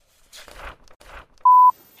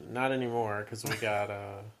Not anymore, because we got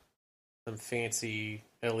some fancy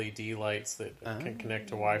LED lights that can connect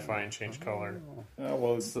to Wi-Fi and change color.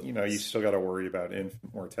 Well, you still got to worry about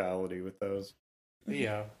infant mortality with those.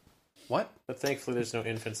 Yeah. What? But thankfully there's no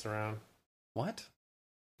infants around. What?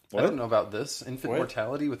 What? I don't know about this. Infant What?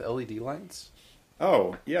 mortality with LED lights?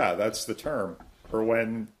 Oh, yeah, that's the term. Or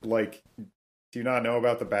when, like, do you not know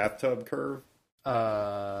about the bathtub curve?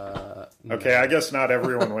 No. Okay, I guess not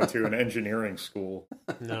everyone went to an engineering school.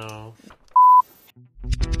 No.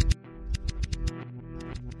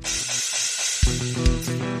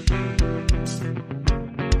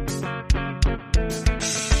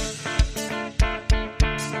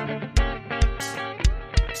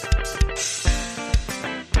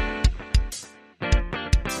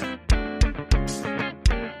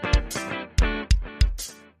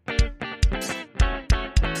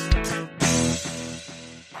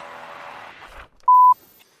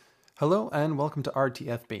 Hello and welcome to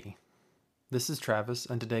RTFB. This is Travis,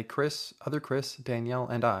 and today Chris, Danielle,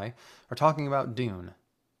 and I are talking about Dune.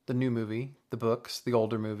 The new movie, the books, the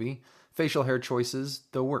older movie, facial hair choices,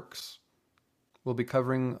 the works. We'll be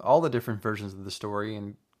covering all the different versions of the story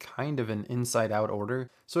in kind of an inside-out order,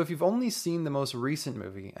 so if you've only seen the most recent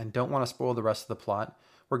movie and don't want to spoil the rest of the plot,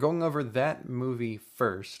 we're going over that movie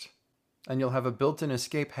first, and you'll have a built-in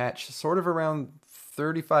escape hatch sort of around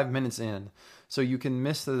 35 minutes in, so you can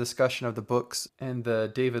miss the discussion of the books and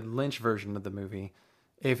the David Lynch version of the movie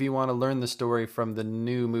if you want to learn the story from the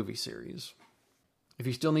new movie series. If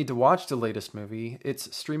you still need to watch the latest movie,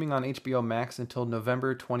 it's streaming on HBO Max until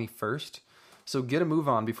November 21st, so get a move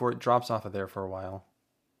on before it drops off of there for a while.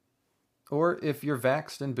 Or if you're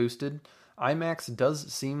vaxxed and boosted, IMAX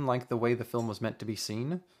does seem like the way the film was meant to be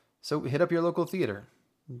seen, so hit up your local theater.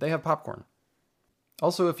 They have popcorn.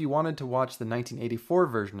 Also, if you wanted to watch the 1984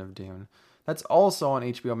 version of Dune, that's also on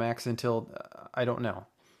HBO Max until, I don't know.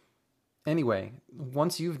 Anyway,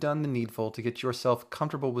 once you've done the needful to get yourself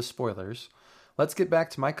comfortable with spoilers, let's get back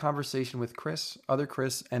to my conversation with Chris,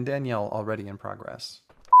 and Danielle already in progress.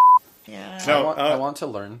 Yeah. No, I want to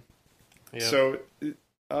learn. Yep. So,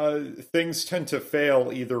 things tend to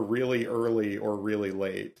fail either really early or really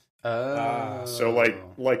late. So,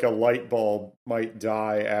 like a light bulb might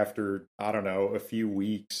die after, I don't know, a few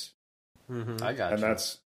weeks. Mm-hmm. I got And you.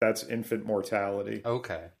 that's infant mortality.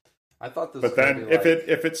 Okay. I thought this But was gonna then be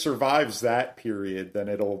if like... it survives that period, then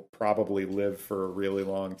it'll probably live for a really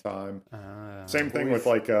long time. Same thing with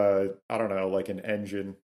like I don't know, like an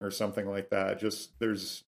engine or something like that. Just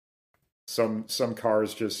there's some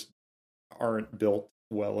cars just aren't built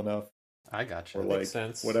well enough, I got or you. like Makes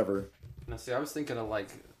sense. whatever. Now, see, I was thinking of like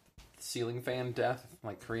ceiling fan death,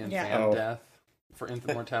 like Korean Yeah. fan Oh. death for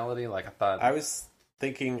infant mortality. Like I thought... I was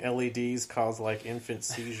thinking LEDs cause like infant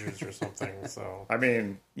seizures or something, so I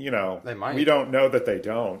mean, They might. we don't know that they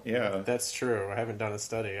don't. Yeah. that's true. I haven't done a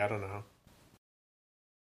study. I don't know.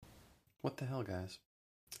 What the hell, guys?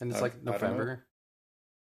 And it's I like don't November.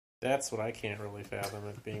 That's what I can't really fathom,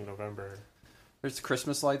 it being November. There's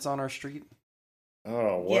Christmas lights on our street.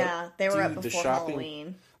 Oh, what? Yeah, they were up Dude, the before shopping-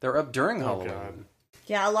 Halloween. They're up during Oh, Halloween. God.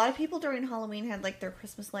 Yeah, a lot of people during Halloween had like their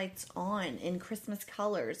Christmas lights on in Christmas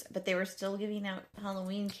colors, but they were still giving out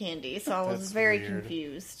Halloween candy, so I was That's very weird.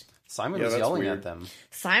 confused. Simon Yeah, was that's yelling weird. at them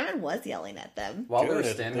Simon was yelling at them. while they were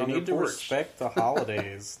Good. standing They on their need to porch. respect the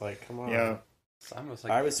holidays. Like, come on. Yeah. Simon was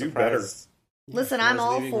like, I was Do better. surprised. Listen, I I'm was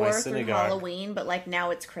all leaving my for through synagogue. Halloween, but like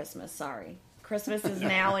now it's Christmas. Sorry, Christmas is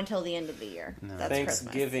now until the end of the year. No. That's Christmas.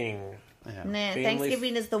 Thanksgiving. yeah. Nah, Family-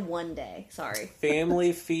 Thanksgiving is the one day. Sorry.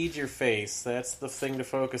 Family feed your face. That's the thing to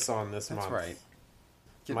focus on this That's month. right.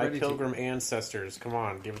 Get My ready pilgrim ancestors. Come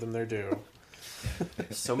on, give them their due.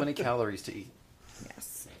 So many calories to eat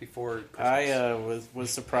Yes. before Christmas. I was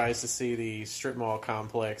surprised to see the strip mall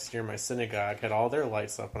complex near my synagogue had all their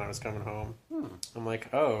lights up when I was coming home. I'm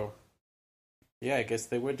like, oh, yeah, I guess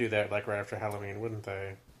they would do that like right after Halloween, wouldn't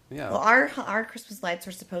they? Yeah. Well, our Christmas lights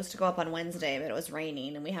were supposed to go up on Wednesday, but it was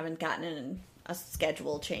raining, and we haven't gotten a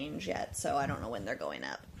schedule change yet, so I don't know when they're going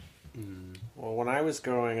up. Well, when I was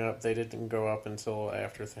growing up, they didn't go up until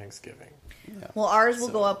after Thanksgiving. Well, ours will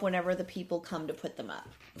So- go up whenever the people come to put them up,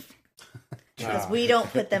 because Ah. we don't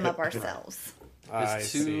put them up ourselves. I it's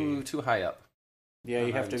see. too high up. Yeah,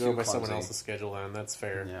 you have to go too by someone clumsy. else's schedule, and that's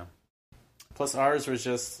fair. Yeah. Plus, ours was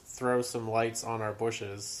just throw some lights on our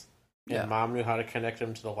bushes, and Yeah. Mom knew how to connect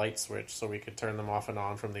them to the light switch, so we could turn them off and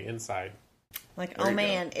on from the inside. Like, There oh you go.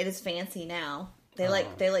 man, it is fancy now. They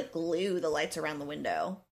glue the lights around the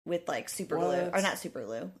window with like super glue, What? or not super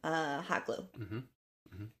glue, hot glue,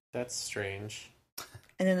 That's strange.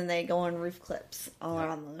 and then they go on roof clips all Yeah.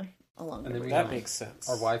 around along And the then we roof That have line. makes sense.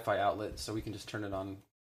 Our Wi-Fi outlet, so we can just turn it on.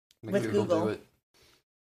 Make With Google. do it.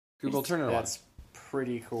 Google, turn it on. That's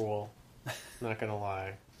pretty cool. Not gonna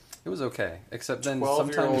lie. It was okay, except then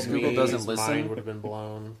 12-year-old sometimes Google doesn't Mind listen. would have been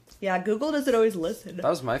blown. Yeah, Google doesn't always listen. That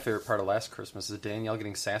was my favorite part of last Christmas, is Danielle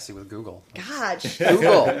getting sassy with Google. Gosh.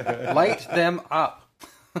 Google, light them up.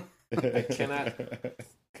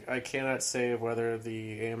 I cannot say whether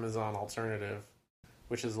the Amazon alternative,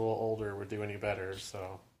 which is a little older, would do any better.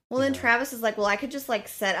 So. Well, then Travis is like, well, I could just like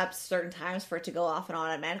set up certain times for it to go off and on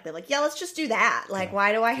automatically. Like, yeah, let's just do that. Like,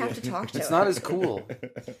 why do I have to talk to it? It's not as cool.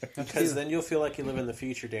 Because then you'll feel like you live in the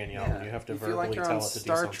future, Danielle, and you have to verbally like you're tell on it to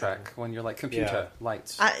Star do something. Trek when you're like, computer,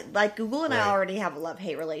 lights. Like Google and I Right. already have a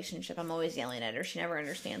love-hate relationship. I'm always yelling at her. She never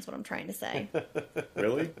understands what I'm trying to say.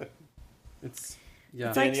 Really? It's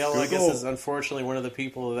like Danielle, I guess, Google- is unfortunately one of the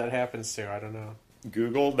people that happens to. I don't know.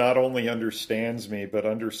 Google not only understands me, but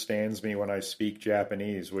understands me when I speak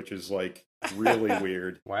Japanese, which is like really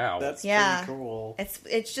weird. wow. That's Yeah. pretty cool.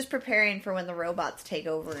 It's just preparing for when the robots take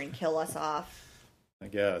over and kill us off. I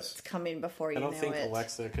guess. It's coming before you I don't know think it.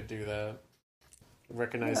 Alexa could do that.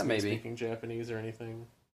 Recognize Yeah, me maybe. speaking Japanese or anything.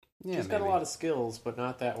 Yeah, She's got a maybe. lot of skills, but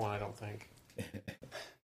not that one, I don't think.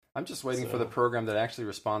 I'm just waiting for So- the program that actually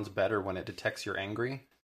responds better when it detects you're angry.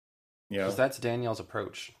 Yeah. Because that's Danielle's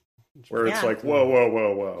approach. Where it's Yeah. like, whoa, whoa,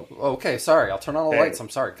 whoa, whoa. Okay, sorry. I'll turn on all the Hey. lights. I'm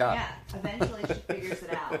sorry. God. Yeah, eventually she figures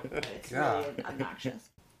it out. But it's Yeah. really obnoxious.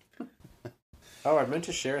 Oh, I meant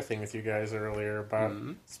to share a thing with you guys earlier about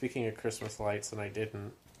Mhm. speaking of Christmas lights, and I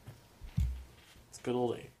didn't. It's good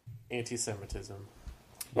old anti-Semitism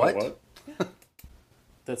What?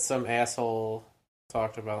 that some asshole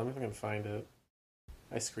talked about. Let me see if I can find it.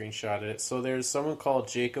 I screenshotted it. So there's someone called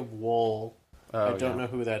Jacob Wohl. Oh, I don't yeah. know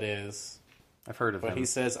who that is. I've heard of But him. he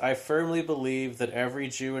says, I firmly believe that every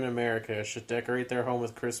Jew in America should decorate their home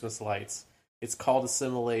with Christmas lights. It's called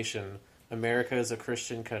assimilation. America is a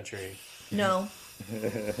Christian country. No.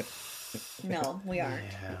 No, we aren't.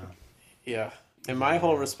 Yeah. Yeah. And my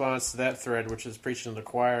whole response to that thread, which is preaching to the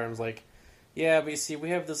choir, I was like, yeah, but you see, we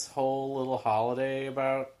have this whole little holiday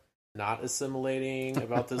about not assimilating,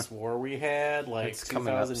 about this war we had like It's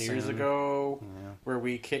coming up 2,000 years soon. ago, Yeah. where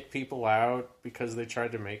we kicked people out because they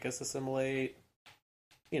tried to make us assimilate.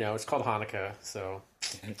 You know, it's called Hanukkah, so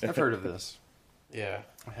I've heard of this. yeah.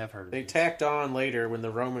 I have heard of They this. tacked on later when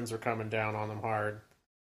the Romans were coming down on them hard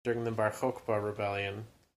during the Bar Kokhba rebellion.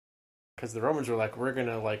 Because the Romans were like, we're going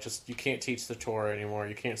to, like, just, you can't teach the Torah anymore.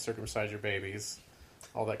 You can't circumcise your babies.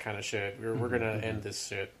 All that kind of shit. We're going to end this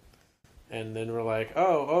shit. And then we're like,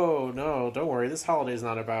 oh, no, don't worry. This holiday is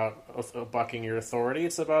not about bucking your authority.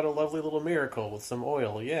 It's about a lovely little miracle with some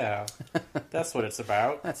oil. Yeah. That's what it's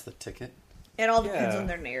about. That's the ticket. It all depends Yeah. on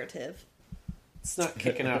their narrative. It's not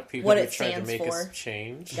kicking out people What who it try to stands make for. us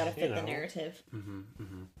change. You gotta fit you the know. narrative. Mm-hmm.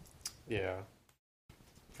 Mm-hmm. Yeah.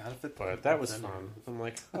 Gotta fit. But that was fun. I'm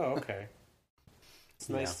like, oh, okay. It's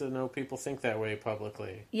nice to know people think that way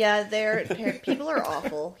publicly. Yeah, people are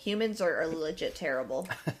awful. Humans are legit terrible.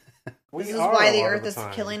 We This is are why a the lot of Earth is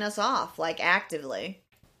time. killing us off, like actively.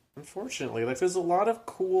 Unfortunately, like there's a lot of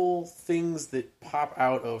cool things that pop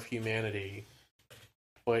out of humanity,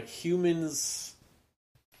 but humans,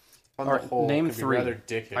 on All the right, whole, name can be three. rather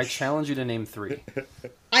dickish. I challenge you to name 3.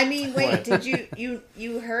 I mean, wait, What? did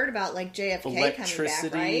you heard about like JFK coming back, right?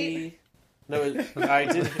 Electricity. No, I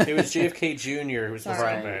did. It was JFK Jr. who was supposed to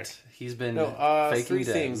come back. Right. He's been No, faking 3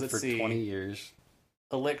 dead things. Let's for see. 20 years.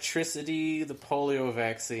 Electricity, the polio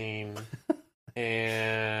vaccine,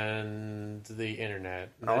 and the internet.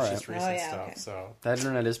 And that's Alright. just recent Oh, yeah, stuff. okay. So That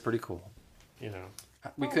internet is pretty cool. you know,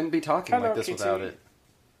 We couldn't be talking hello, like this Kitty. without it.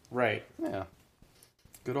 right? Yeah.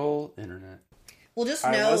 Good old internet. Well, just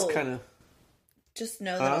I know, was kind of. just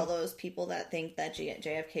know that Huh? all those people that think that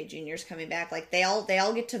JFK Jr. is coming back, like they all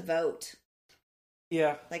get to vote.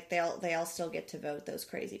 Yeah. Like they all still get to vote. Those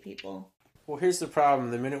crazy people. Well, here's the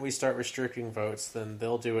problem. The minute we start restricting votes, then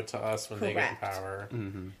they'll do it to us when they get in Correct. power.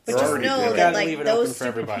 Mm-hmm. But They're just already know doing it. that Gotta like leave it open those for stupid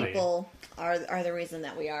everybody. people are the reason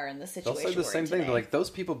that we are in the They'll situation. say the we're same in thing. today. They're like, those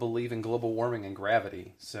people believe in global warming and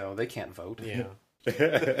gravity, so they can't vote. Yeah.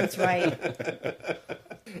 That's right.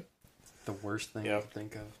 The worst thing Yep. to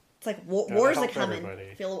think of. It's like Gotta wars are help coming.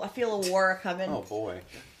 everybody. I feel a war coming. Oh boy.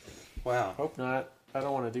 Wow. Hope not. I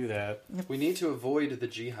don't want to do that. We need to avoid the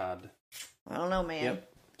jihad. I don't know, man. Yep.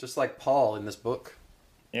 Just like Paul in this book.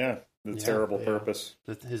 Yeah, the Yeah. terrible Yeah. purpose.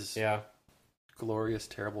 His Yeah. glorious,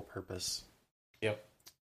 terrible purpose. Yep.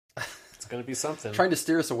 It's going to be something. Trying to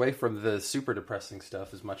steer us away from the super depressing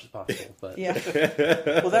stuff as much as possible. But Yeah.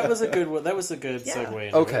 Well, that was a good one. That was a good Yeah. segue.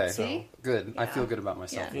 Into Okay. It, so. See? good. I Yeah. feel good about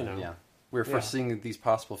myself. Yeah. Then. You know. Yeah. We're Yeah. foreseeing these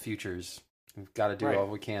possible futures. We've got to do Right. all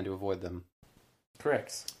we can to avoid them,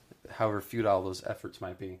 Correct. however futile those efforts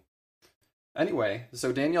might be. Anyway,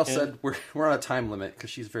 so Danielle said we're on a time limit because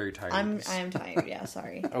she's very tired. I am tired. Yeah,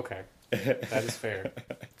 sorry. Okay, that is fair.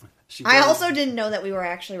 I also didn't know that we were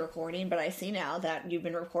actually recording, but I see now that you've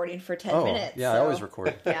been recording for 10 minutes. Yeah, so. I always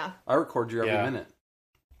record. Yeah. I record you every minute.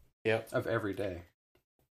 Yep. Of every day.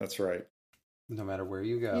 That's right. No matter where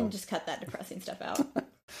you go. You can just cut that depressing stuff out.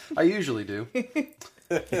 I usually do.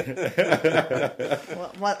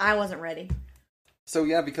 Well, I wasn't ready. So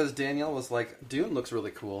yeah, because Danielle was like, Dune looks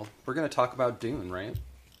really cool. We're going to talk about Dune, right?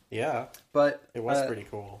 Yeah. But it was pretty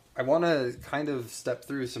cool. I want to kind of step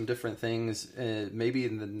through some different things, maybe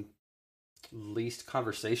in the least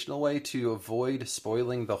conversational way, to avoid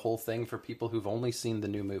spoiling the whole thing for people who've only seen the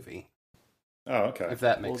new movie. Oh, okay. If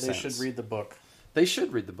that makes sense. Well, they should read the book. They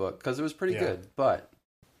should read the book, because it was pretty good. But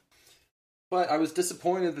I was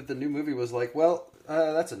disappointed that the new movie was like, well,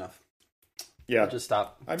 that's enough. Yeah. I'll just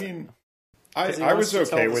stop. I mean, I was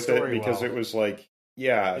okay with it because it was like,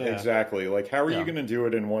 exactly. Like, how are you going to do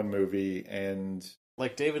it in one movie? And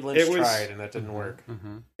like David Lynch tried, and that didn't work.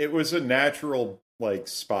 Mm-hmm. It was a natural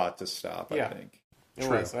spot to stop. I think it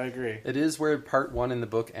was. I agree. It is where part 1 in the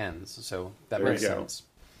book ends, so that makes sense.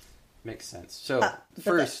 Makes sense. So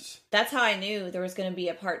first, that's how I knew there was going to be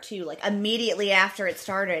a part 2. Like immediately after it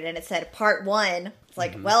started, and it said part 1. It's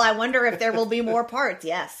like, well, I wonder if there will be more parts.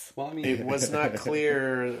 Yes. Well, I mean, it was not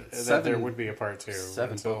clear that there would be a part 2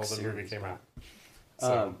 until the movie came out.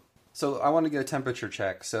 So I want to get a temperature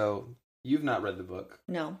check. So you've not read the book.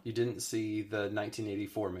 No. You didn't see the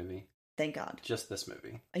 1984 movie. Thank God. Just this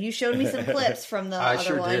movie. You showed me some clips from the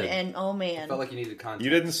other one, and oh man, I felt like you needed context. You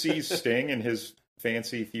didn't see Sting in his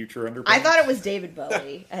fancy future underpants? I thought it was David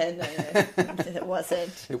Bowie, and it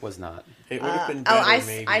wasn't. It was not. It would have been better,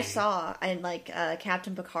 maybe. I saw, and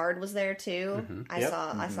Captain Picard was there too. Mm-hmm.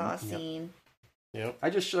 I saw a scene. Yep.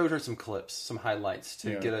 I just showed her some clips, some highlights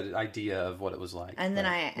to get an idea of what it was like. And then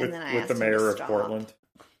I with asked the mayor of stop. Portland.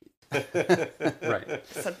 Right.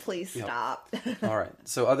 So please stop. All right.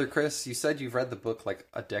 So, other Chris, you said you've read the book like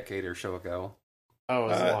a decade or so ago. Oh, it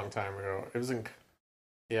was a long time ago. It was in.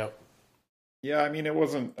 Yep. Yeah, I mean, it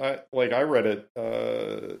wasn't I read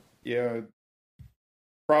it.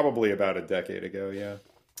 Probably about a decade ago. Yeah.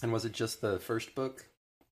 And was it just the first book?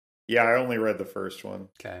 Yeah, I only read the first one.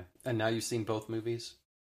 Okay. And now you've seen both movies?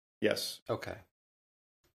 Yes. Okay.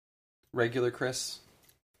 Regular Chris?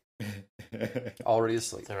 Already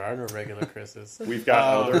asleep. There are no regular Chris's. We've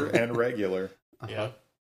got other and regular. Yeah.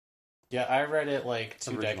 Yeah, I read it like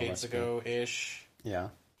 2 decades ago-ish. Yeah.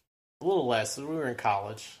 A little less. We were in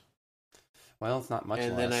college. Well, it's not much less.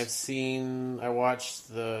 And then I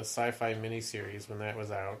watched the sci-fi miniseries when that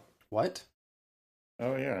was out. What?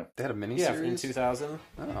 Oh, yeah. They had a miniseries? Yeah, in 2000.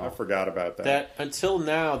 Oh. I forgot about that. Until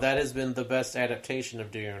now, that has been the best adaptation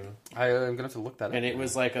of Dune. I'm going to have to look that up. And it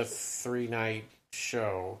was like a 3-night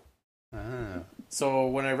show. Ah. So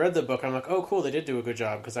when I read the book, I'm like, oh, cool, they did do a good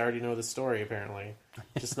job, because I already know the story, apparently.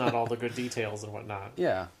 Just not all the good details and whatnot.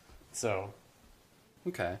 Yeah. So.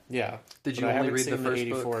 Okay. Yeah. Did you only read the first book? I haven't seen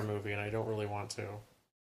the 84 movie, and I don't really want to.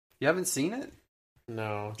 You haven't seen it?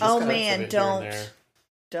 No. Oh, man,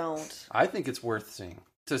 don't. I think it's worth seeing.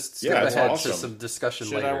 Just skip ahead to some discussion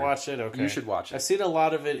later. Should I watch it? Okay. You should watch it. I've seen a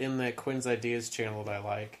lot of it in that Quinn's Ideas channel that I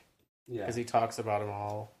like. Yeah. Because he talks about them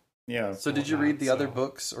all. Yeah. So did you read the other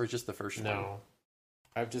books or just the first one? No.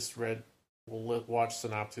 I've just watched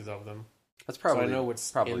synopses of them. That's probably so I know what's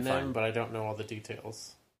fine. in them, but I don't know all the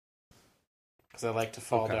details. Because I like to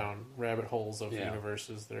fall down rabbit holes of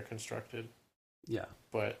universes that are constructed. Yeah.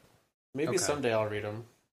 But maybe someday I'll read them.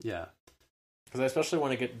 Yeah. Because I especially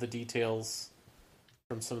want to get the details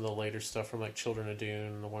from some of the later stuff from like Children of Dune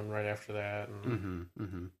and the one right after that.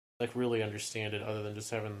 And like really understand it other than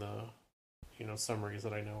just having the summaries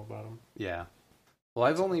that I know about them. Yeah. Well,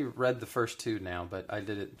 I've only read the first 2 now, but I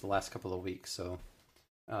did it the last couple of weeks, so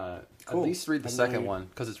at least read the second one,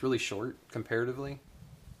 because it's really short, comparatively.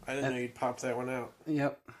 I didn't know you'd pop that one out.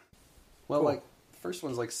 Yep. Well, the first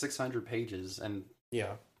one's like 600 pages, and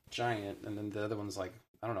giant, and then the other one's like,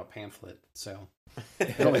 I don't know, pamphlet, so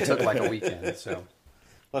it only took like a weekend, so...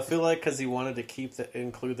 Well, I feel like because he wanted to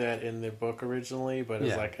include that in the book originally, but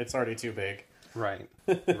it's like, it's already too big. Right,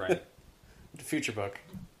 right. The future book.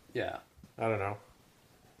 Yeah. I don't know.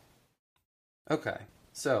 Okay,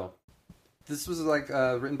 so this was like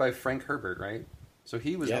written by Frank Herbert, right? So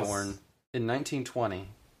he was born in 1920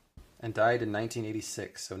 and died in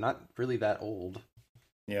 1986, so not really that old.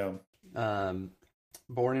 Yeah.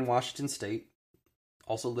 Born in Washington State,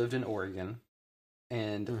 also lived in Oregon,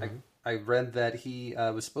 and I read that he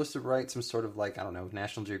was supposed to write some sort of like, I don't know,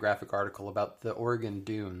 National Geographic article about the Oregon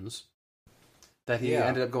dunes that he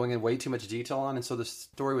ended up going in way too much detail on, and so the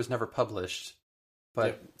story was never published.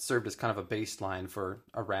 but served as kind of a baseline for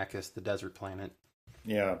Arrakis, the desert planet.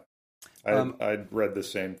 Yeah. I'd read the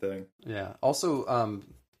same thing. Yeah. Also,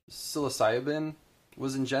 psilocybin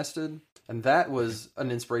was ingested, and that was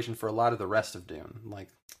an inspiration for a lot of the rest of Dune. Like,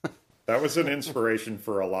 that was an inspiration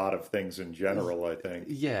for a lot of things in general, I think.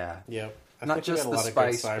 Yeah. Yep. Not just the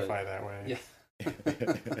spice, of good sci-fi that way. Yeah.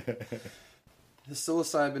 His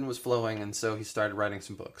psilocybin was flowing, and so he started writing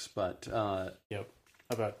some books. But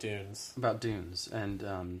about dunes,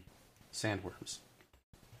 and sandworms.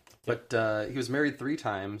 Yep. But he was married 3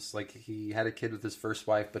 times. Like, he had a kid with his first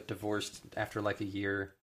wife, but divorced after like a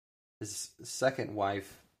year. His second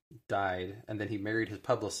wife died, and then he married his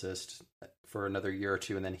publicist for another year or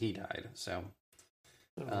 2, and then he died. So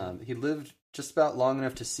he lived just about long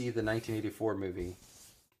enough to see the 1984 movie,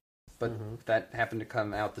 but that happened to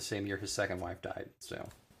come out the same year his second wife died. So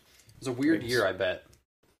it was a weird year, I bet.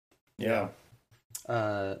 Yeah.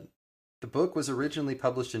 The book was originally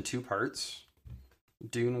published in 2 parts,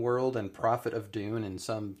 Dune World and Prophet of Dune, in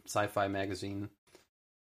some sci-fi magazine.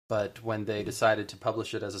 But when they decided to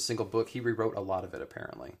publish it as a single book, he rewrote a lot of it,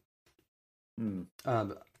 apparently. I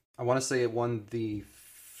want to say it won the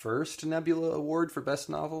first Nebula Award for Best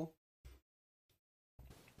Novel.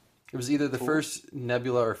 It was either the first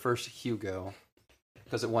Nebula or first Hugo,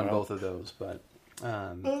 because it won both of those. But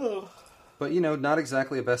not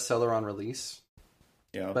exactly a bestseller on release.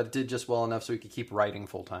 Yeah. But it did just well enough so he could keep writing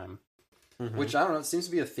full time. Which, I don't know, it seems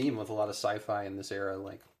to be a theme with a lot of sci-fi in this era.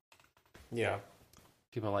 Like, yeah.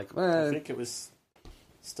 People are like, I think it was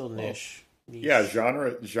still niche. Yeah,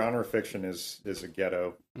 genre fiction is a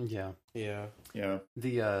ghetto. Yeah.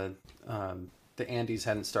 The Andes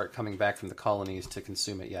hadn't started coming back from the colonies to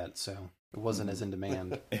consume it yet, so it wasn't as in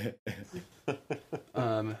demand.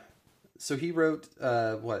 So he wrote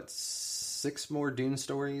 6 more Dune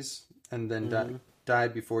stories, and then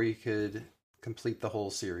died before he could complete the whole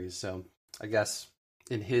series. So I guess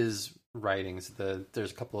in his writings,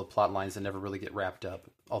 there's a couple of plot lines that never really get wrapped up.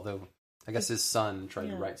 Although I guess his son tried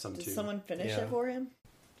to write some too. Did someone finish it for him?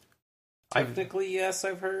 Technically, yes,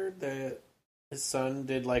 I've heard that his son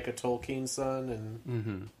did like a Tolkien son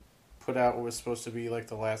and put out what was supposed to be like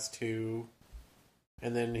the last 2,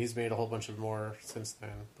 and then he's made a whole bunch of more since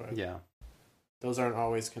then. But those aren't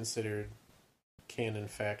always considered canon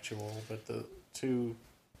factual, but the 2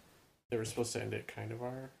 that were supposed to end it kind of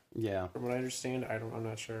are. Yeah. From what I understand, I'm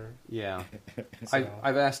not sure. Yeah. So.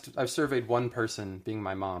 I've surveyed one person, being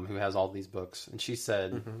my mom, who has all these books, and she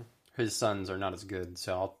said his sons are not as good,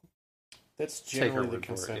 so that's generally the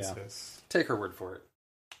consensus. Yeah. Take her word for it.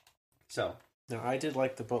 So. Now, I did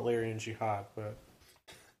like the Butlerian Jihad, but,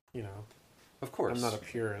 of course. I'm not a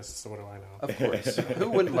purist, so what do I know? Of course. Who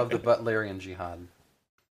wouldn't love the Butlerian Jihad?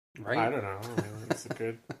 Right? I don't know. I mean,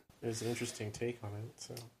 it's an interesting take on it,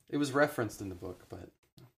 so. It was referenced in the book, but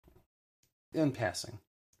in passing.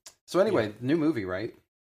 So anyway, new movie, right?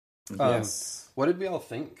 Yes. What did we all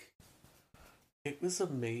think? It was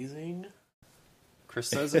amazing. Chris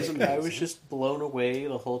says it was amazing. I was just blown away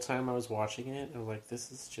the whole time I was watching it. I'm like,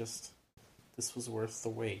 this was worth the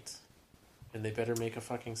wait. And they better make a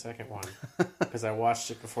fucking second one. Because I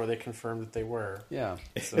watched it before they confirmed that they were. Yeah.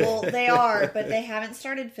 So. Well, they are, but they haven't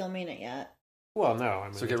started filming it yet. Well, no. I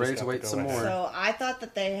mean, so get ready to wait some more. So I thought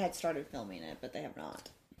that they had started filming it, but they have not.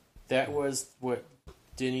 That was what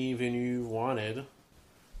Denis Villeneuve wanted,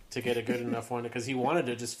 to get a good enough one, because he wanted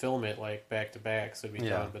to just film it like back to back so it'd be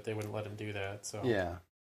done, but they wouldn't let him do that. So yeah.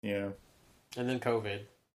 And then COVID.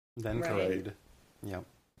 COVID. Yep.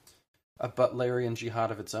 A Butlerian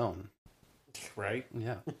Jihad of its own. Right?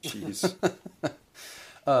 Yeah. Jeez.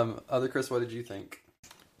 Other Chris, what did you think?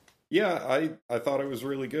 Yeah, I thought it was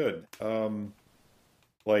really good.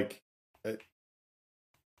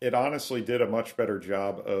 It honestly did a much better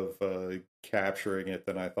job of capturing it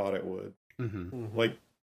than I thought it would. Like,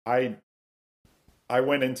 I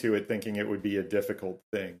went into it thinking it would be a difficult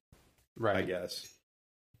thing, right? I guess,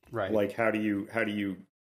 right. Like, how do you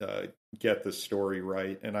get the story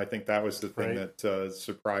right? And I think that was the thing that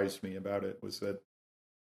surprised me about it, was that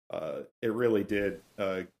it really did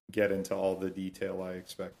get into all the detail I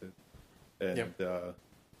expected, and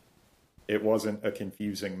it wasn't a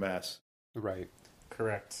confusing mess. Right.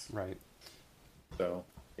 Correct. Right. So,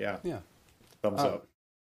 yeah. Thumbs up.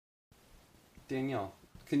 Danielle,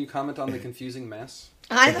 can you comment on the confusing mess?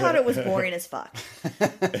 I thought it was boring as fuck.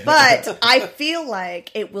 But I feel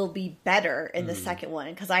like it will be better in the second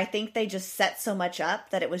one, because I think they just set so much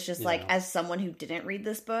up that it was just like, as someone who didn't read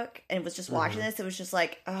this book and was just watching this, it was just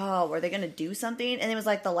like, oh, were they going to do something? And it was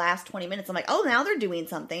like the last 20 minutes, I'm like, oh, now they're doing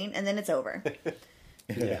something, and then it's over.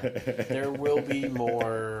 There will be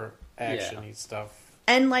more action-y stuff.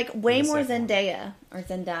 And like way In the more second one.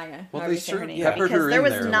 Zendaya. Well, however they you say sure her name. peppered Because her there in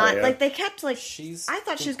was there. not Yeah. like they kept like She's I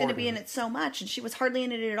thought she was going to be in important. it so much, and she was hardly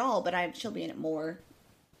in it at all. But she'll be in it more.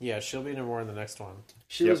 Yeah, she'll be in it more in the next one.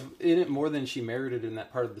 She Yep. was in it more than she merited in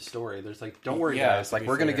that part of the story. There's like, don't worry, Yeah, guys. to Like, be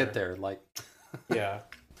we're gonna fair. get there. Like, Yeah,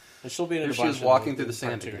 and she'll be in it. Here a she is bunch walking in through the part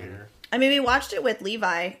sand 2 again. here. I mean, we watched it with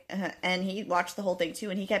Levi, and he watched the whole thing too,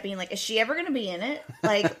 and he kept being like, "Is she ever going to be in it?"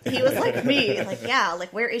 Like he was like me, like yeah,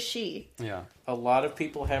 like where is she? yeah, A lot of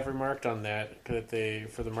people have remarked on that they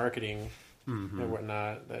for the marketing Mm-hmm. and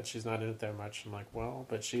whatnot that she's not in it that much. I'm like, well,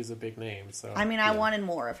 but she's a big name, so I mean, I wanted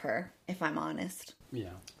more of her, if I'm honest. yeah.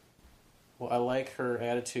 well, I like her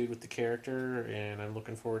attitude with the character, and I'm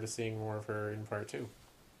looking forward to seeing more of her in part 2.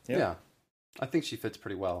 Yeah. I think she fits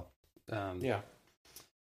pretty well. Yeah,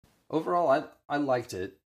 Overall, I liked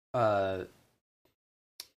it.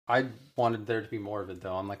 I wanted there to be more of it,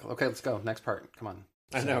 though. I'm like, okay, let's go. Next part. Come on.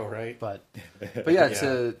 I know, right? But yeah,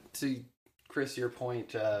 Yeah. to Chris, your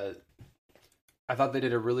point, I thought they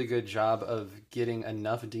did a really good job of getting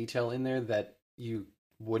enough detail in there that you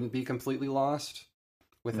wouldn't be completely lost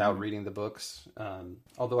without reading the books.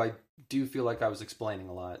 Although I do feel like I was explaining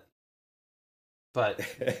a lot. But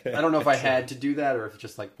I don't know if I had to do that or if it's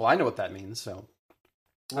just like, well, I know what that means, so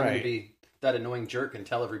I'm going to Right. be that annoying jerk and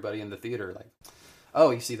tell everybody in the theater, like,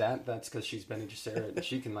 oh, you see that? That's because she's Bene Gesserit and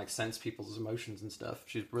she can, like, sense people's emotions and stuff.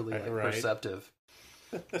 She's really, like, Right. perceptive.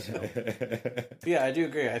 Yeah, I do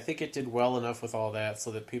agree. I think it did well enough with all that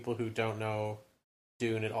so that people who don't know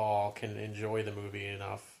Dune at all can enjoy the movie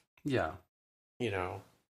enough, Yeah. you know.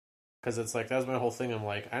 Because it's like, that was my whole thing. I'm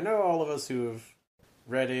like, I know all of us who have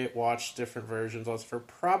read it, watched different versions, all this, are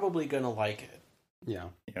probably going to like it, Yeah.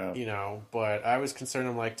 Yeah. you know. But I was concerned,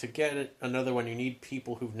 I'm like, to get it, another one, you need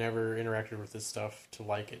people who've never interacted with this stuff to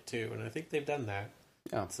like it too. And I think they've done that.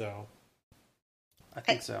 Yeah. So, I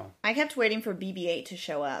think so. I kept waiting for BB-8 to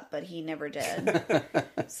show up, but he never did.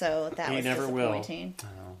 So that He was never will. disappointing.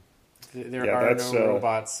 there Yeah, are that's, no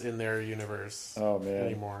robots in their universe Oh man.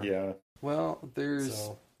 anymore. Yeah. Well, there's,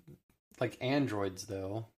 So, like, androids,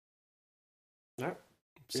 though. not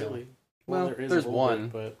So, really. well, there is there's a little one.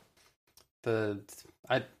 bit,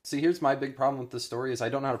 Here's my big problem with the story is I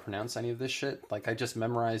don't know how to pronounce any of this shit. Like, I just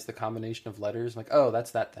memorized the combination of letters. Like, oh,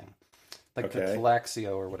 that's that thing. Like the Okay.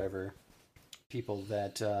 Thalaxio or whatever people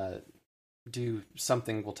that do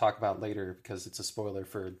something we'll talk about later because it's a spoiler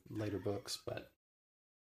for later books. But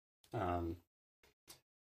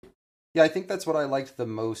yeah, I think that's what I liked the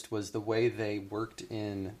most was the way they worked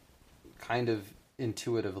in kind of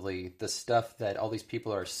intuitively the stuff that all these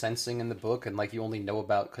people are sensing in the book and like you only know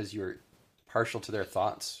about because you're partial to their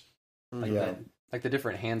thoughts. Like Yeah. that, like the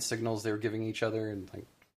different hand signals they were giving each other and like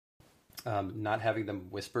not having them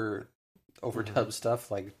whisper overdub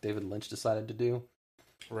stuff like David Lynch decided to do.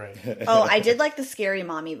 right? Oh, I did like the scary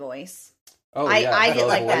mommy voice. Oh, I yeah, get the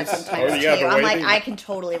like that voice. sometimes Oh, yeah, too. the I'm way like, they- I can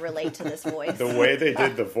totally relate to this voice. The way they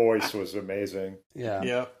did the voice was amazing. Yeah.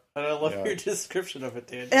 Yep. And I love Yeah. your description of it,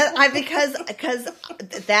 Dan. Because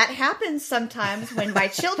that happens sometimes when my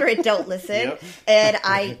children don't listen, Yep. and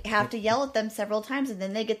I have to yell at them several times, and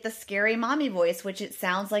then they get the scary mommy voice, which it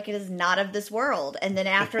sounds like it is not of this world. And then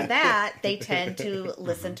after that, they tend to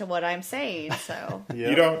listen to what I'm saying. So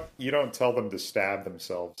Yep. You don't tell them to stab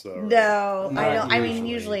themselves though. Right? no, Not I don't. I mean, usually.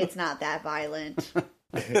 usually it's not that violent.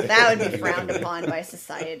 That would be frowned upon by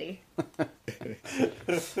society.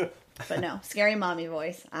 But no, scary mommy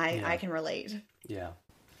voice. I can relate. Yeah.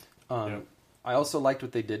 Yep. I also liked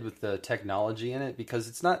what they did with the technology in it because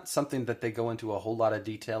it's not something that they go into a whole lot of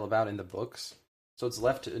detail about in the books. So it's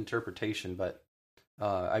left to interpretation, but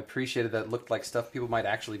I appreciated that it looked like stuff people might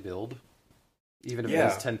actually build. Even if it Yeah.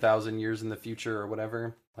 was 10,000 years in the future or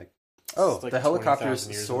whatever. Like, oh, It's like the helicopters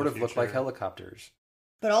 20,000 years sort in of the look like future. helicopters.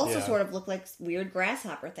 But also Yeah. sort of look like weird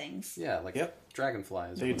grasshopper things. Yeah, like Yep.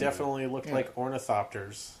 dragonflies. or They whatever. definitely looked like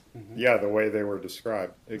ornithopters. Yeah, the way they were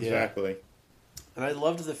described. Exactly. And I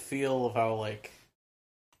loved the feel of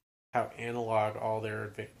how analog all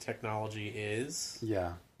their technology is.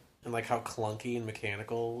 Yeah, And like how clunky and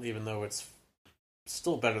mechanical, even though it's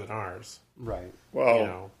still better than ours. right. Well, You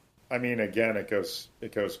know. I mean, again, it goes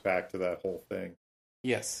back to that whole thing.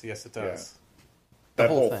 Yes, it does. That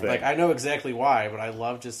whole whole thing. thing. Like I know exactly why, but I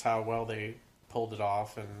love just how well they pulled it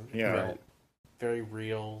off and Yeah. it felt Right. very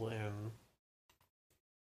real and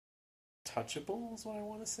touchable is what I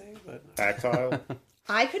want to say, but Tactile.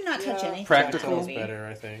 I could not touch anything. Practical. in that Tactile's movie. better,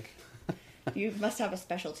 I think. You must have a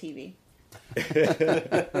special TV.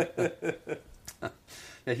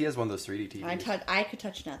 Yeah, he has one of those 3D TVs. I could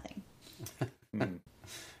touch nothing.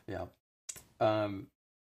 Yeah.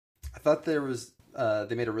 I thought there was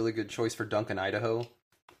they made a really good choice for Duncan, Idaho.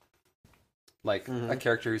 like a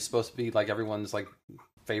character who's supposed to be like everyone's like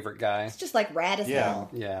favorite guy. It's just like rad as hell.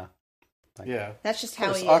 Yeah. Yeah. That's just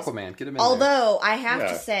how he is. Aquaman, get him in Although, I have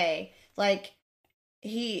to say, like,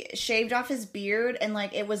 he shaved off his beard and,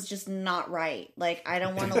 like, it was just not right. Like, I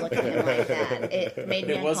don't want to look at him like that. It made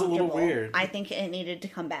me uncomfortable. It was a little weird. I think it needed to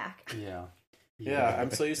come back. Yeah, I'm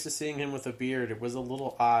so used to seeing him with a beard. It was a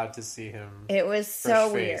little odd to see him. It was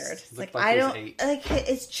so weird. Like I don't like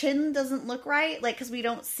his chin doesn't look right. Like because we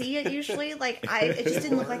don't see it usually. Like it just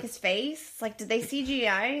didn't look like his face. Like did they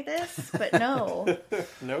CGI this? But no,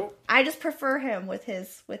 nope. I just prefer him with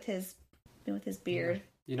his beard.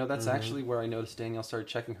 You know, that's actually where I noticed Danielle started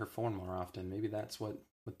checking her phone more often. Maybe that's what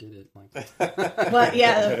did it. Like, but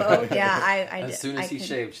yeah, the phone. Yeah, I as soon as he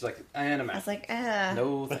shaved, she's like, "Anime." I was like,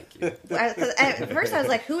 no, thank you. At first, I was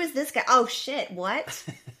like, "Who is this guy?" Oh shit! What?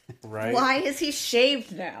 Right? Why is he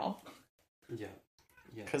shaved now? Yeah.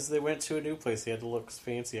 Because they went to a new place. He had to look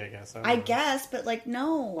fancy, I guess. I guess, but like,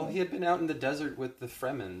 no. Well, he had been out in the desert with the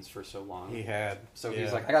Fremens for so long. He had. So he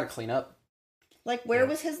was like, "I got to clean up." Like, where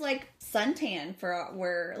was his, like, suntan for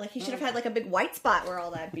where, like, he should have had, like, a big white spot where all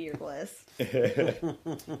that beard was.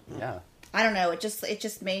 Yeah. I don't know. It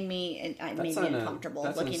just made me, made me uncomfortable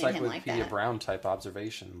looking at him like that. That's an Encyclopedia Brown type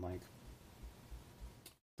observation.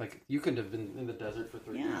 Like, you couldn't have been in the desert for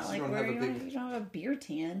 3 years. Yeah, like, you don't have a beard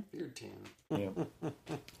tan. Beard tan. Yeah.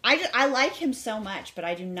 I like him so much, but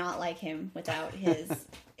I do not like him without his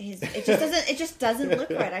it just doesn't look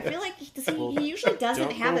right. I feel like he usually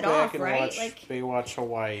doesn't have it off, right? Watch like Baywatch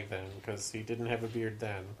Hawaii then, because he didn't have a beard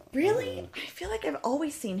then. Really? I feel like I've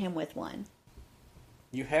always seen him with one.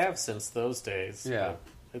 You have since those days. Yeah.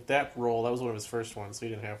 At that role, that was one of his first ones, so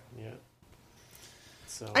he didn't have one yet.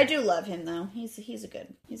 So I do love him though. He's a good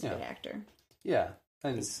actor. Yeah,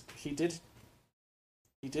 and he did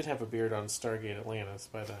have a beard on Stargate Atlantis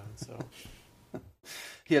by then, so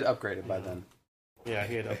he had upgraded by then. Yeah,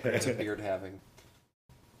 he had upgraded to beard having.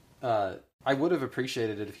 I would have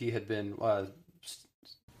appreciated it if he had been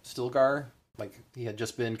Stilgar, like he had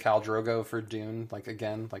just been Khal Drogo for Dune, like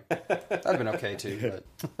again, like that'd have been okay too,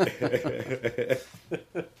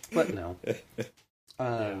 but no.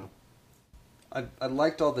 I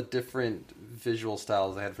liked all the different visual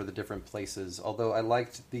styles they had for the different places, although I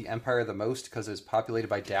liked the Empire the most because it was populated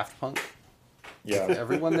by Daft Punk. Yeah.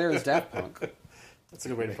 Everyone there is Daft Punk. That's a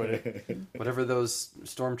good way to put it. Whatever those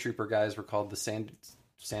stormtrooper guys were called, the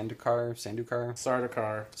Sandukar?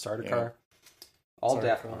 Sardaukar. Yeah. All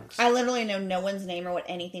Daft Punks. I literally know no one's name or what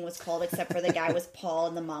anything was called except for the guy was Paul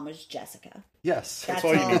and the mom was Jessica. Yes. That's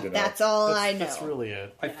all you need to know. That's all I know. That's really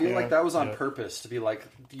it. I feel like that was on purpose, to be like,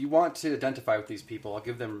 you want to identify with these people, I'll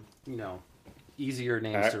give them, easier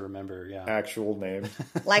names to remember. Yeah. Actual name.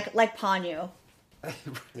 like Ponyo.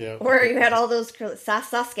 Yeah. Where you had all those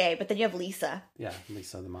Sasuke, but then you have Lisa. Yeah,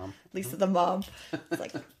 Lisa the mom. Lisa the mom. It's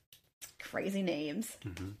like crazy names.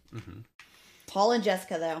 Mm-hmm. Mm-hmm. Paul and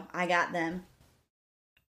Jessica, though, I got them.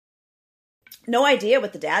 No idea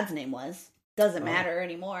what the dad's name was. Doesn't matter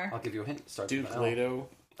anymore. I'll give you a hint. Duke Leto.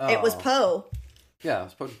 Oh. It was Poe. Yeah, it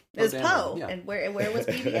was Poe. It was Poe. Yeah. And where was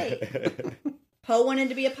BB-8? Poe wanted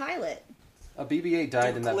to be a pilot. BB-8 died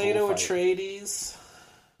Duke in that Leto bullfight. Atreides.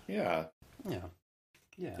 Yeah.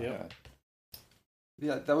 Yeah,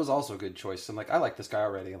 that was also a good choice. I'm like, I like this guy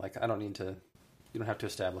already. Like, I don't need to. You don't have to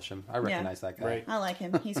establish him. I recognize that guy. Right. I like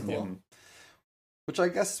him. He's cool. Which I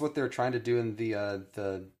guess is what they're trying to do in the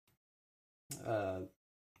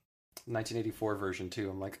 1984 version too.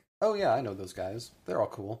 I'm like, oh yeah, I know those guys. They're all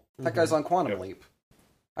cool. That guy's on Quantum Leap.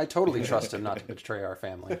 I totally trust him not to betray our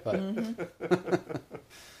family. But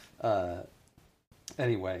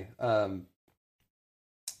anyway,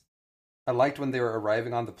 I liked when they were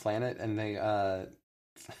arriving on the planet and they are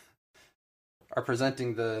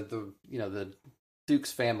presenting the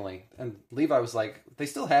Duke's family, and Levi was like, they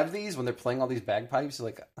still have these when they're playing all these bagpipes. You're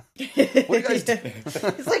like, what do you guys do?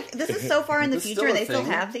 It's like, this is so far in the future and they still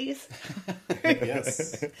have these?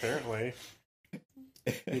 Yes, apparently.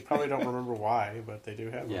 You probably don't remember why, but they do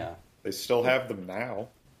have them. Yeah. They still have them now.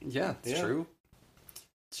 Yeah, it's true.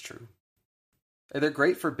 It's true. They're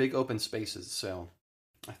great for big open spaces, so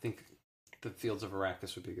I think the Fields of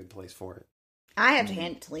Arrakis would be a good place for it. I have to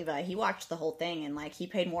hand it to Levi. He watched the whole thing and he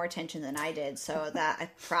paid more attention than I did, so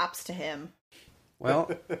that props to him. Well,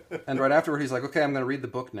 and right afterward he's like, okay, I'm going to read the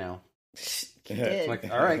book now. He did. I'm like,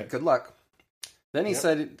 all right, good luck. Then he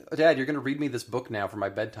said, Dad, you're going to read me this book now for my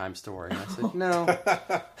bedtime story. And I said, no.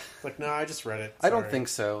 Like, no, I just read it. Sorry. I don't think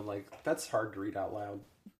so. Like, that's hard to read out loud.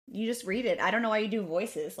 You just read it. I don't know why you do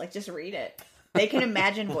voices. Like, just read it. They can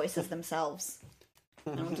imagine voices themselves.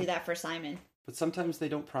 I don't do that for Simon. But sometimes they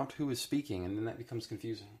don't prompt who is speaking, and then that becomes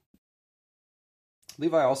confusing.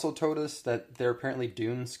 Levi also told us that there are apparently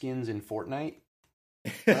Dune skins in Fortnite.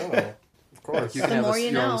 Oh, of course. You can have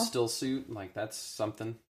your own still suit. Like, that's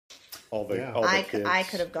something. All the kids. I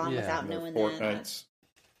could have gone without knowing that.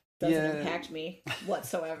 Doesn't impact me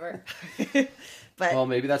whatsoever. But well,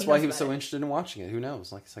 maybe that's why he was so interested in watching it. Who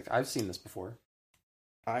knows? Like, it's like, I've seen this before.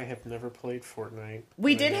 I have never played Fortnite.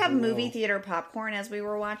 We did have movie theater popcorn as we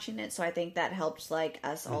were watching it, so I think that helped like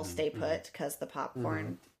us all stay put because the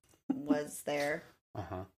popcorn was there.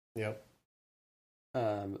 Yep.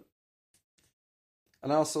 And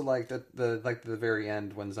I also like that the very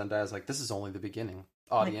end when Zendaya's like, "This is only the beginning."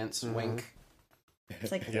 Audience wink.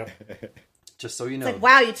 It's like, yep. Just so you know, it's like,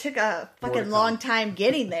 wow, you took a fucking long time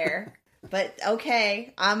getting there, but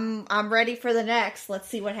okay, I'm ready for the next. Let's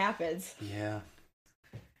see what happens. Yeah.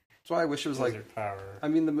 That's why I wish it was like power. I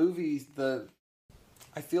mean, the movie,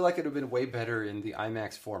 I feel like it would have been way better in the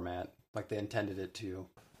IMAX format, like they intended it to.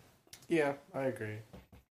 Yeah, I agree.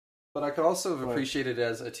 But I could also have appreciated it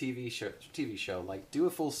as a TV show. Like, do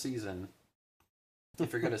a full season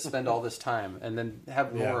if you're going to spend all this time, and then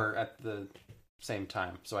have more at the same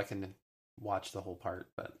time, so I can watch the whole part.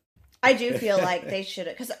 But I do feel like they should,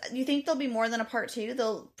 because you think there'll be more than a part 2?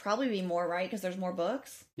 There'll probably be more, right? Because there's more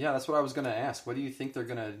books. Yeah, that's what I was going to ask. What do you think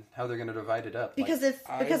how they're gonna divide it up? Because if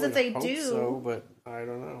they do, so, but I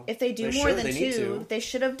don't know. If they do more than 2, they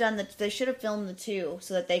should have They should have filmed the 2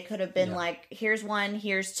 so that they could have been like, here's 1,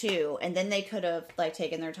 here's 2, and then they could have like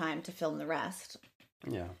taken their time to film the rest.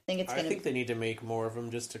 Yeah, I think they need to make more of them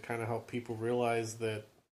just to kind of help people realize that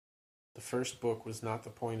the first book was not the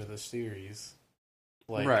point of the series.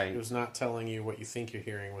 Like, it was not telling you what you think you're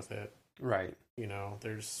hearing with it. Right. You know,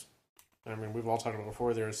 we've all talked about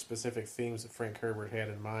before, there are specific themes that Frank Herbert had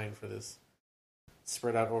in mind for this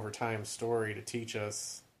spread out over time story to teach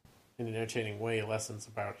us in an entertaining way lessons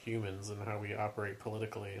about humans and how we operate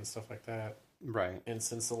politically and stuff like that. Right. And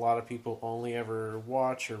since a lot of people only ever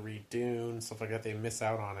watch or read Dune, stuff like that, they miss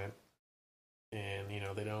out on it. And,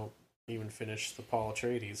 they don't even finish the Paul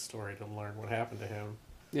Atreides story to learn what happened to him.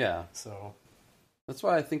 Yeah. So that's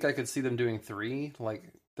why I think I could see them doing 3. Like,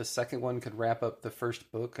 the second one could wrap up the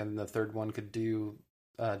first book, and the third one could do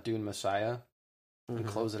Dune Messiah and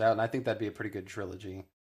close it out. And I think that'd be a pretty good trilogy.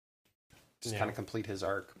 Just kind of complete his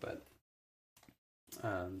arc, but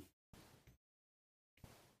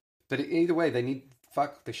either way, they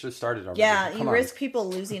should have started already. Yeah, you risk people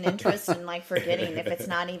losing interest and like forgetting if it's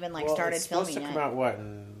not even like started filming yet. It's supposed to come out, what,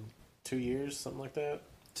 in 2 years, something like that?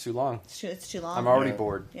 Too long. It's too long. I'm already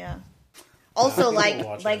bored. Yeah. Also,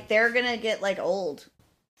 like they're gonna get like old.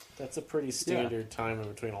 That's a pretty standard time in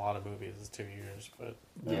between a lot of movies is 2 years, but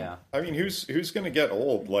yeah. I mean, who's going to get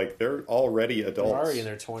old? Like, they're already adults. They're already in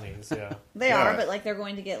their 20s, yeah. They are, but like they're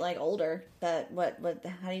going to get like older. But what?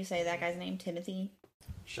 How do you say that guy's name? Timothy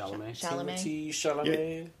Chalamet. Timothy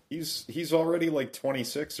Chalamet. Yeah, he's already like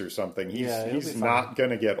 26 or something. He's not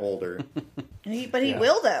going to get older. But he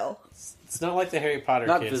will though. It's not like the Harry Potter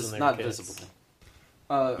kids. Not visible.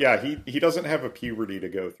 He doesn't have a puberty to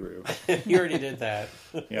go through. He already did that.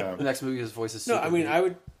 Yeah. The next movie, his voice is No, super I mean, deep. I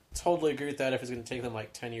would totally agree with that if it's going to take them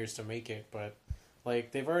like 10 years to make it, but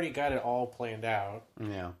like they've already got it all planned out.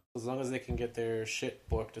 Yeah. As long as they can get their shit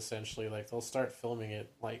booked, essentially, like they'll start filming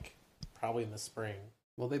it like probably in the spring.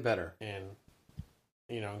 Well, they better. And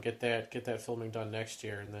get that filming done next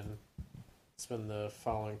year, and then spend the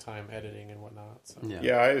following time editing and whatnot. So.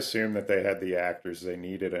 Yeah, I assume that they had the actors they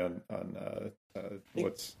needed on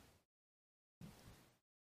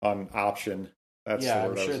option. That's the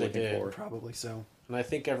word I was looking for. Probably so. And I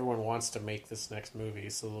think everyone wants to make this next movie,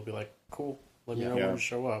 so they'll be like, "Cool, let me know when to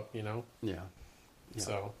show up." Yeah.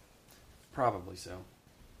 So probably so.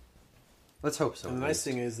 Let's hope so. And the nice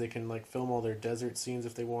thing is they can like film all their desert scenes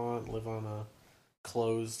if they want, live on a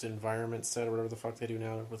closed environment set or whatever the fuck they do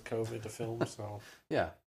now with COVID to film. So yeah,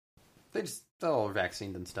 they're all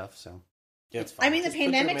vaccinated and stuff. So yeah, I mean, the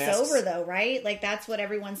pandemic's over though, right? Like that's what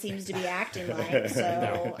everyone seems to be acting like.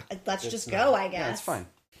 So let's just go, I guess. Yeah, it's fine.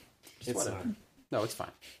 It's whatever. not. No, it's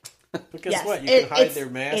fine. But guess what? You can hide their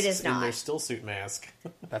masks in their still suit mask.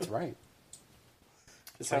 That's right.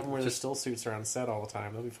 Just have them wear their still suits are on set all the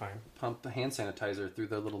time. They'll be fine. Pump the hand sanitizer through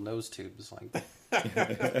their little nose tubes. Like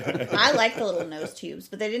I like the little nose tubes,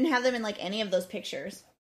 but they didn't have them in like any of those pictures.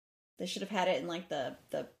 They should have had it in like the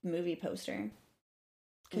movie poster.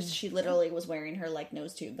 Because she literally was wearing her like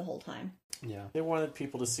nose tube the whole time. Yeah. They wanted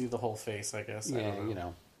people to see the whole face, I guess. Yeah, you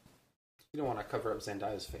don't want to cover up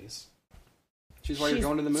Zendaya's face. She's why you're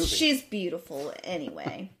going to the movie. She's beautiful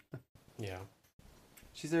anyway. Yeah.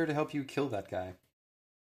 She's there to help you kill that guy.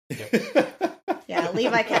 Yep. Yeah,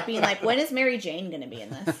 Levi kept being like, when is Mary Jane going to be in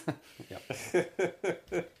this?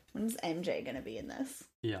 Yep. When's MJ gonna be in this?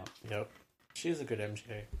 Yeah. Yep. She's a good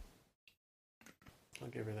MJ. I'll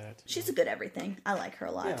give her that. She's a good everything. I like her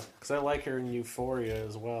a lot. Yeah, because I like her in Euphoria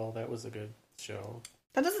as well. That was a good show.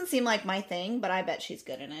 That doesn't seem like my thing, but I bet she's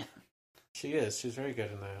good in it. She is. She's very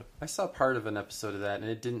good in that. I saw part of an episode of that, and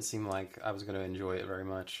it didn't seem like I was going to enjoy it very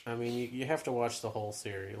much. I mean, you have to watch the whole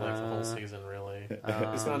series, like the whole season, really.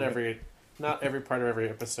 It's not every part of every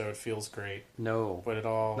episode feels great. No, but it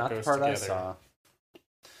all not goes the part together. I saw.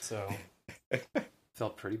 So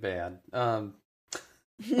felt pretty bad. I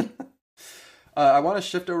want to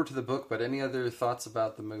shift over to the book, but any other thoughts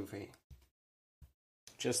about the movie?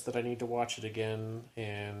 Just that I need to watch it again,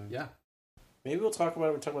 and yeah, maybe we'll talk about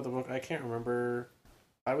it. We'll talk about the book. I can't remember.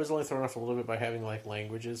 I was only thrown off a little bit by having like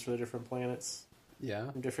languages for the different planets.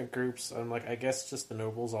 Yeah, from different groups. I'm like, I guess just the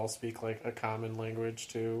nobles all speak like a common language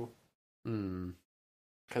too.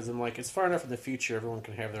 Because I'm like, it's far enough in the future, everyone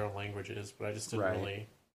can have their own languages, but I just didn't really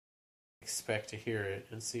expect to hear it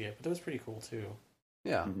and see it. But that was pretty cool too.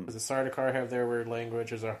 Yeah. Does the Sardaukar have their weird language?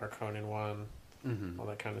 There's a Harkonnen one. All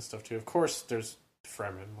that kind of stuff too. Of course, there's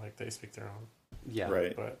Fremen, like they speak their own. Yeah.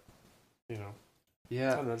 Right. But, you know.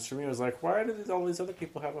 Yeah. I don't know, for me, it was like, why do all these other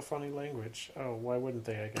people have a funny language? Oh, why wouldn't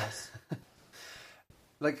they, I guess?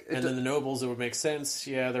 And then the nobles, it would make sense.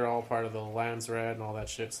 Yeah, they're all part of the Landsraad and all that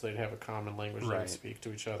shit, so they'd have a common language they would speak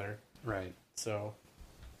to each other. Right. So,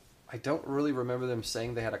 I don't really remember them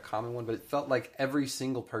saying they had a common one, but it felt like every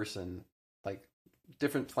single person, like,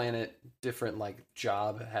 different planet, different, like,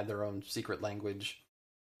 job, had their own secret language.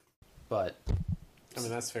 But I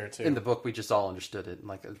mean, that's fair, too. In the book, we just all understood it,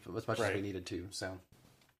 like, as much as we needed to, so.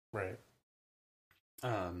 Right.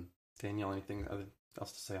 Danielle, anything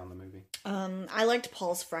else to say on the movie? I liked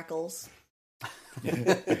Paul's freckles.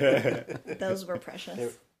 Those were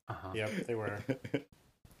precious. Yep, they were.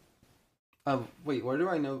 Wait,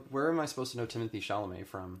 where am I supposed to know Timothée Chalamet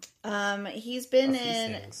from? He's been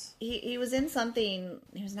in he was in something.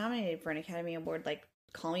 He was nominated for an Academy Award, like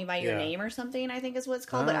Call Me by Your Name or something, I think is what it's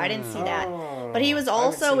called, but I didn't see that. But he was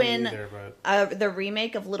also in the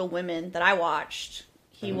remake of Little Women that I watched.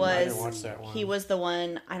 He was the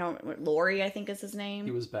one. Laurie, I think is his name.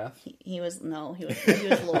 He was Beth. He was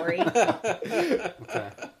Laurie. Okay.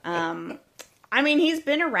 I mean, he's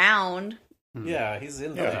been around. Yeah, he's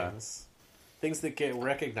in things that get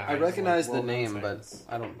recognized. I recognize the name, but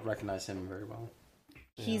I don't recognize him very well.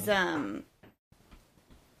 He's a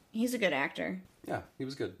good actor. Yeah, he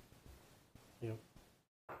was good. Yep.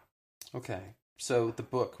 Okay, so the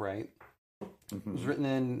book, right? It was written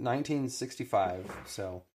in 1965,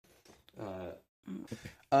 so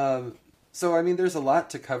so I mean, there's a lot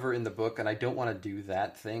to cover in the book, and I don't want to do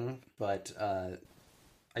that thing, but I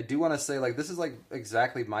do want to say, like, this is like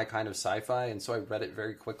exactly my kind of sci-fi, and so I read it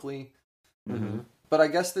very quickly. But I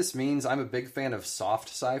guess this means I'm a big fan of soft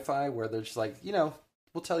sci-fi, where they're just like,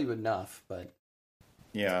 we'll tell you enough, but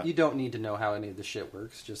you don't need to know how any of the shit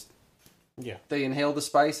works. Just they inhale the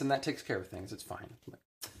spice, and that takes care of things. It's fine.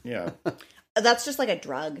 Yeah. That's just like a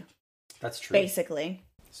drug. That's true. Basically.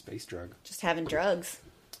 Space drug. Just having drugs.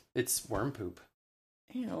 It's worm poop.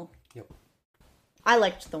 Ew. Yep. I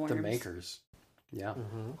liked the worms. The makers. Yeah.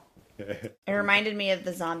 It reminded me of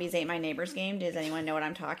the Zombies Ate My Neighbors game. Does anyone know what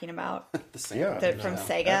I'm talking about? From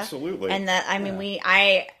Sega. Absolutely. And that, I mean,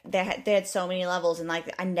 they had so many levels, and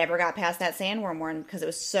like I never got past that sandworm one because it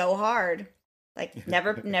was so hard. Like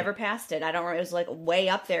never passed it. I don't. It was like way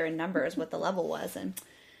up there in numbers what the level was, and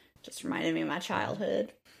just reminded me of my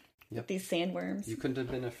childhood. Yep. These sandworms. You couldn't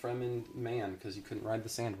have been a Fremen man because you couldn't ride the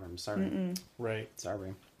sandworms. Sorry. Right.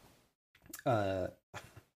 Sorry. But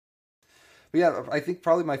yeah, I think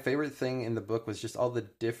probably my favorite thing in the book was just all the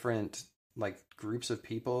different like groups of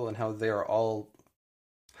people and how they are all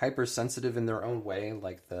hypersensitive in their own way.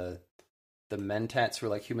 Like the Mentats who are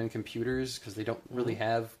like human computers because they don't really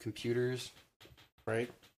have computers.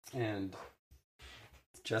 Right. And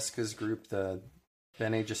Jessica's group, the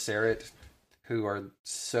Bene Gesserit, who are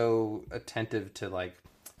so attentive to like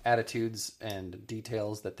attitudes and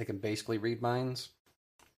details that they can basically read minds.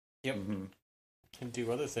 Yep. And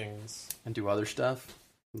do other things. And do other stuff.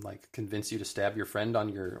 Like convince you to stab your friend on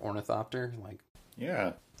your ornithopter. Like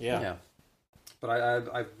Yeah. But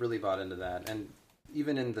I really bought into that. And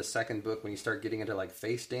even in the second book, when you start getting into like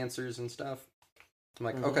face dancers and stuff, I'm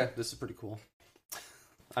like, okay, this is pretty cool.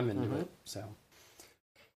 I'm into it. So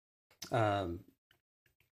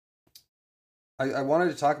I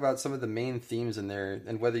wanted to talk about some of the main themes in there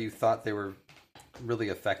and whether you thought they were really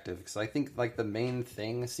effective. Because I think like the main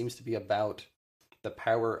thing seems to be about the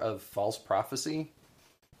power of false prophecy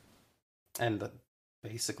and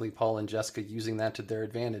basically Paul and Jessica using that to their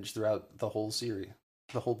advantage throughout the whole series,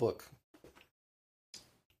 the whole book.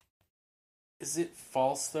 Is it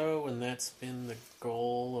false, though, when that's been the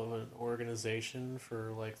goal of an organization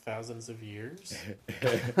for, like, thousands of years?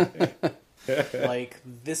 Like,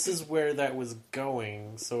 this is where that was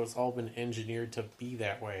going, so it's all been engineered to be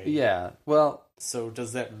that way. Yeah, well... So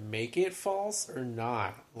does that make it false or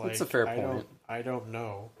not? Like, that's a fair point. I don't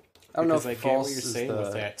know. I don't know if I get false what you're is saying the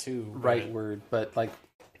with that, too. right word, but, like,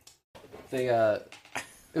 they, it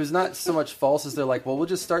was not so much false as they're like, well, we'll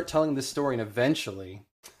just start telling this story and eventually...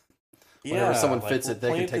 Whenever someone fits it, they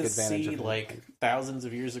can take advantage of it. Like thousands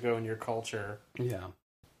of years ago in your culture. Yeah.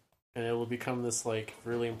 And it will become this like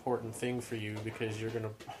really important thing for you because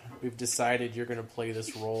we've decided you're gonna play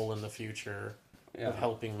this role in the future of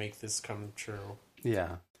helping make this come true.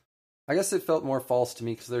 Yeah. I guess it felt more false to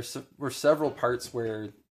me because there were several parts where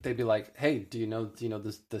they'd be like, "Hey, do you know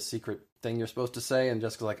the secret thing you're supposed to say?" And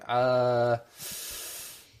Jessica's like,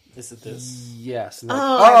 Is it this? Yes. And like,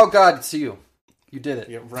 oh God, it's you. You did it.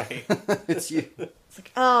 Yeah, right. It's you. It's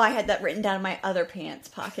like, I had that written down in my other pants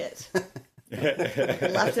pocket.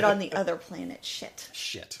 Left it on the other planet.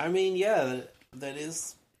 Shit. I mean, yeah, that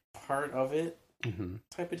is part of it,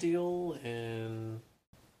 type of deal, and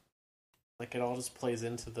like it all just plays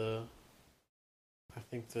into I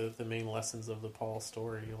think the main lessons of the Paul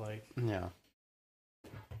story, like,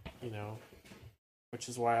 which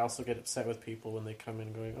is why I also get upset with people when they come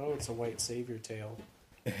in going, "Oh, it's a white savior tale."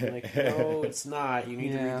 Like, no, it's not. You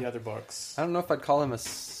need to read the other books. I don't know if I'd call him a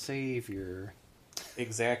savior.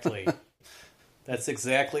 Exactly. That's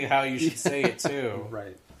exactly how you should say it, too.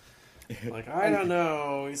 Right. Like, I don't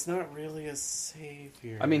know. He's not really a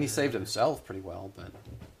savior. I mean, he saved himself pretty well, but...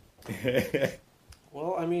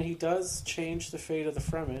 Well, I mean, he does change the fate of the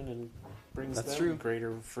Fremen and brings them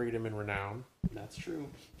greater freedom and renown. That's true.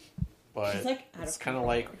 But it's kind of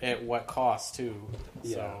like, at what cost, too.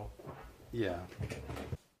 Yeah. So... Yeah.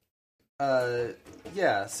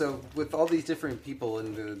 So with all these different people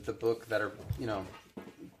in the book that are,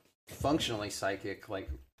 functionally psychic, like,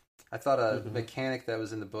 I thought a mechanic that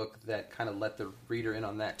was in the book that kind of let the reader in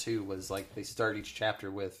on that too was, like, they start each chapter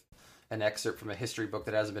with an excerpt from a history book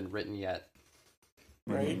that hasn't been written yet.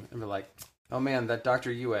 Right. And they're like, oh man, that Dr.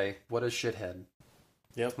 Yue, what a shithead.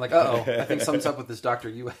 Yep. I'm like, I think something's up with this Dr.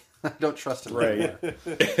 Yue. I don't trust him anymore.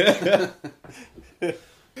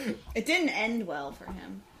 It didn't end well for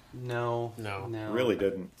him. No. Really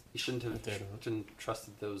didn't. He shouldn't have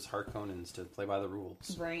trusted those Harkonnens to play by the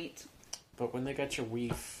rules. Right. But when they got your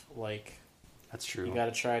Weef, like... That's true. You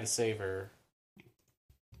gotta try to save her.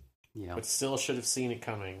 Yeah. But still should have seen it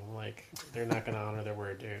coming. Like, they're not gonna honor their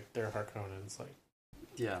word, dude. They're Harkonnens. Like,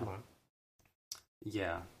 come on.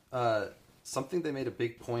 Yeah. Something they made a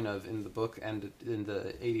big point of in the book and in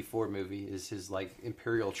the 84 movie is his, like,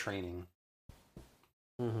 Imperial training.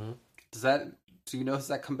 Mm-hmm. Do you notice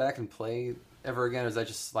that come back and play ever again, or is that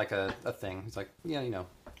just like a thing? He's like,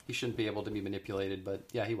 he shouldn't be able to be manipulated, but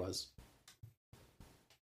yeah, he was.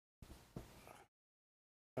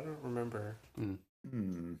 I don't remember.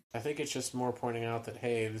 I think it's just more pointing out that,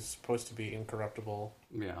 hey, this is supposed to be incorruptible.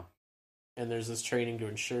 Yeah. And there's this training to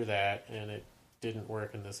ensure that, and it didn't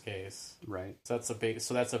work in this case. Right. So that's a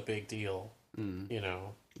big deal.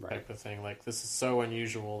 Type of thing. Like, this is so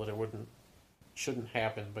unusual that it shouldn't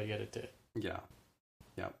happen, but yet it did. Yeah.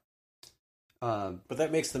 But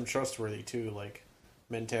that makes them trustworthy too, like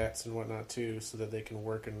Mentats and whatnot too, so that they can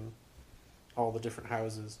work in all the different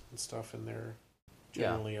houses and stuff, and they're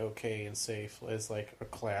generally okay and safe as like a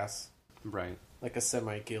class, right? Like a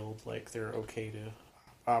semi-guild, like they're okay to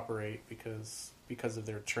operate because of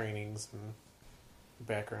their trainings and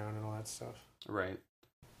background and all that stuff. Right.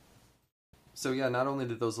 So yeah, not only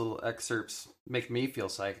did those little excerpts make me feel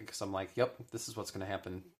psychic because I'm like, yep, this is what's going to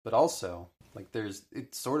happen, but also like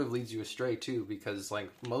it sort of leads you astray too, because like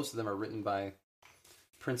most of them are written by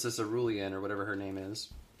Princess Aurelian or whatever her name is.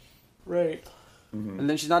 Right. Mm-hmm. And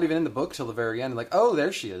then she's not even in the book till the very end. Like, oh,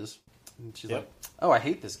 there she is. And she's like, oh, I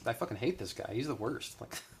fucking hate this guy. He's the worst.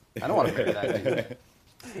 Like, I don't want to marry that dude.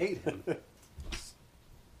 I hate him.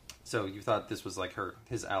 So you thought this was like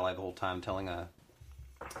his ally the whole time, telling a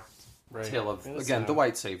tale of, again, the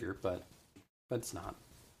white savior, but it's not.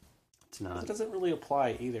 It's not. It doesn't really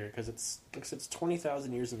apply either, because it's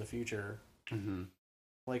 20,000 years in the future. Mm-hmm.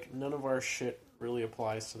 Like, none of our shit really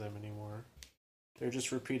applies to them anymore. They're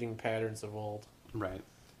just repeating patterns of old. Right.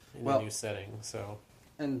 In a new setting, so.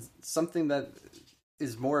 And something that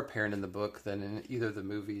is more apparent in the book than in either of the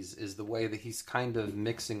movies is the way that he's kind of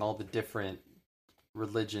mixing all the different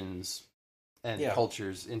religions and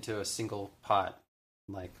cultures into a single pot.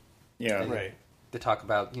 Like, right. They talk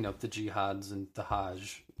about, the jihads and the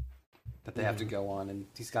Hajj that they have to go on, and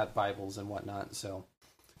he's got Bibles and whatnot, so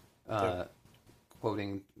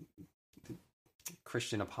quoting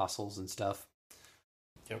Christian apostles and stuff.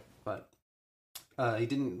 Yep. But he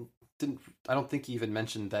didn't. I don't think he even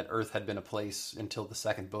mentioned that Earth had been a place until the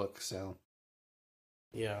second book. So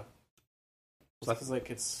yeah, because like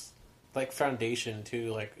it's like Foundation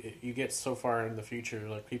too. Like you get so far in the future,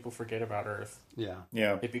 like people forget about Earth. Yeah.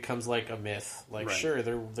 It becomes like a myth. Like Right. sure,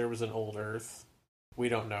 there was an old Earth. We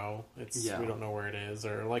don't know. We don't know where it is.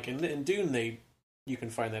 Or like in Dune, you can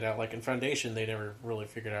find that out. Like in Foundation, they never really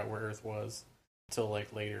figured out where Earth was until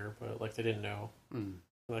like later. But like they didn't know.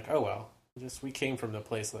 Like, oh well, we came from the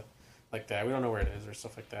place like that. We don't know where it is or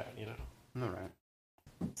stuff like that. You know. All right.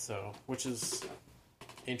 So, which is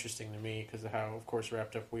interesting to me because of how, of course,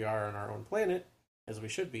 wrapped up we are on our own planet, as we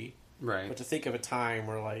should be. Right. But to think of a time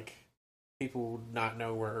where like people would not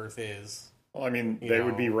know where Earth is. Well, I mean, they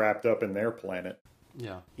would be wrapped up in their planet.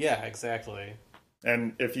 Yeah. Yeah, exactly.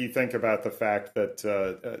 And if you think about the fact that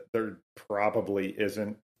there probably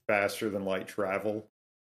isn't faster than light travel,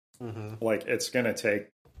 like it's going to take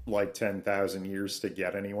like 10,000 years to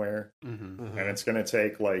get anywhere. And it's going to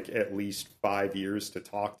take like at least 5 years to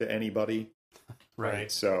talk to anybody.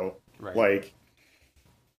 Right. So, like,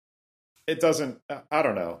 it doesn't, I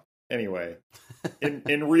don't know. Anyway,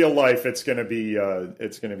 in real life, it's going to be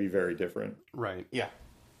very different. Right. Yeah.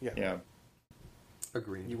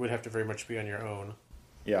 Agreed. You would have to very much be on your own.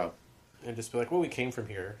 Yeah. And just be like, well, we came from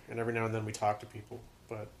here, and every now and then we talk to people,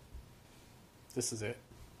 but this is it.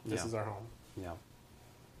 This is our home. Yeah.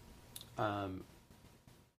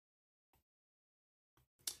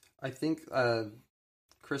 I think,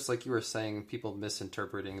 Chris, like you were saying, people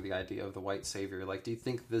misinterpreting the idea of the white savior. Like, do you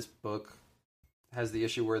think this book has the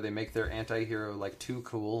issue where they make their anti-hero like too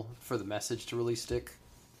cool for the message to really stick?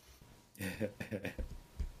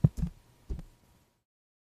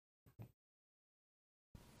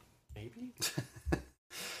 Maybe.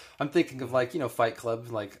 I'm thinking of like, Fight Club,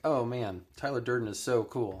 like, oh man, Tyler Durden is so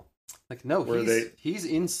cool. Like, no, he's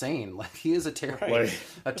insane. Like, he is a terrorist.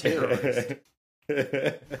 A terrorist.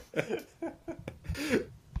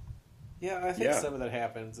 Yeah, I think some of that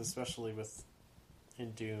happens, especially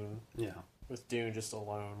in Dune. Yeah. With Dune just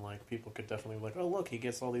alone, like, people could definitely be like, oh, look, he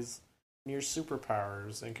gets all these near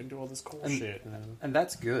superpowers and can do all this cool shit. And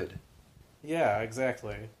that's good. Yeah,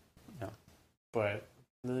 exactly. Yeah. But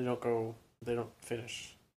then they don't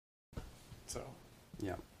finish. So.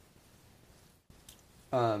 Yeah.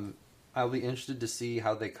 I'll be interested to see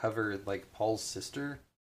how they cover, like, Paul's sister.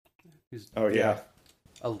 Yeah.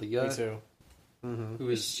 Aaliyah. Me too. Who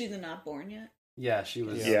is she not born yet? Yeah, she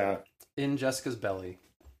was in Jessica's belly.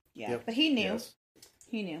 Yeah, but he knew. Yes.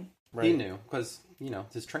 He knew. Right. He knew, because,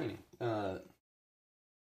 his training. A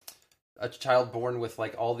child born with,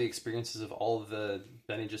 like, all the experiences of all of the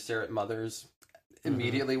Bene Gesserit mothers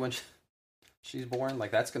immediately when she's born.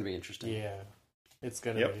 Like, that's going to be interesting. Yeah, it's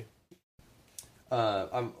going to be.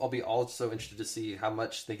 I'll be also interested to see how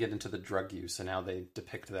much they get into the drug use and how they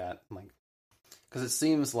depict that. Like, because it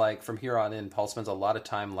seems like from here on in, Paul spends a lot of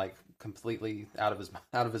time, like, completely out of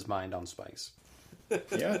his mind on spice.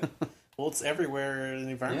 Yeah. Well, it's everywhere in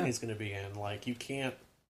the environment he's going to be in. Like, you can't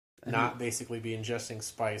basically be ingesting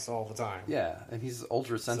spice all the time. Yeah, and he's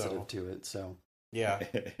ultra sensitive to it, so. Yeah.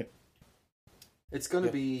 It's going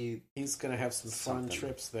to be... He's going to have some fun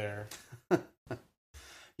trips there.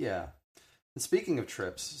 Yeah. And speaking of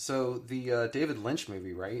trips, so the David Lynch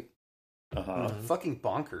movie, right? Fucking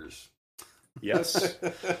bonkers. Yes.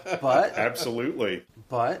 But... Absolutely.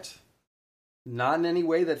 But... not in any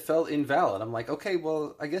way that felt invalid. I'm like, okay,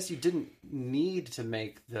 well, I guess you didn't need to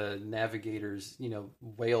make the navigators,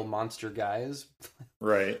 whale monster guys.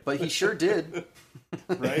 Right. But he sure did.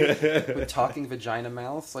 Right? With talking vagina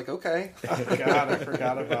mouths. Like, okay. Oh, God, I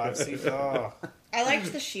forgot about I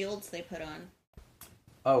liked the shields they put on.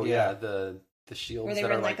 Oh, yeah, the shields where they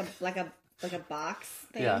that were are like a box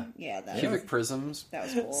thing. Yeah, that cubic prisms. That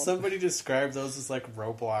was cool. Somebody described those as like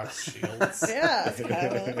Roblox shields. Yeah, that's kind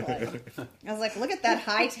of what it looked like. I was like, look at that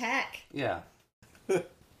high tech. Yeah.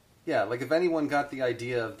 Yeah, like if anyone got the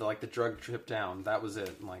idea of the drug trip down, that was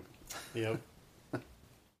it. Like, yep.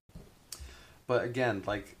 But again,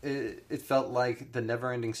 like it felt like the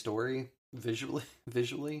never-ending story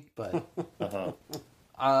visually, but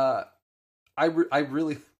I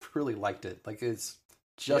really liked it. Like, it's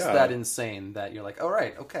just that insane that you're like, all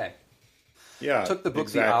right, okay. Yeah, took the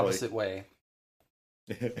book the opposite way.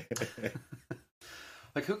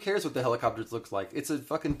 Like, who cares what the helicopters looks like? It's a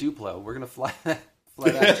fucking Duplo. We're gonna fly that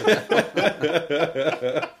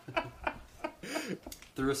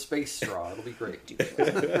through a space straw. It'll be great.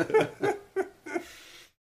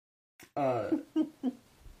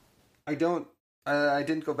 I don't I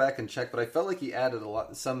didn't go back and check, but I felt like he added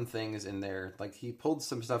some things in there. Like he pulled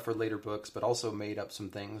some stuff for later books, but also made up some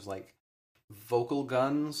things like vocal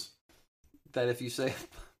guns. That if you say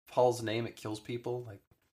Paul's name, it kills people. Like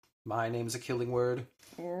my name's a killing word.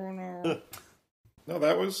 Oh no! No,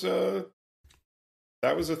 that was a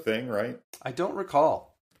thing, right? I don't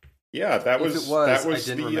recall. Yeah, that was I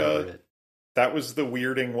didn't remember it. That was the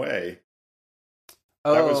weirding way.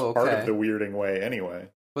 Oh, that was part okay. of the weirding way, anyway.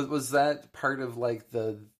 Was that part of like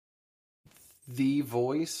the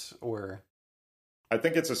voice or? I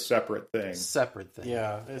think it's a separate thing. Separate thing.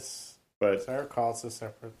 Yeah, but as I recall, it's a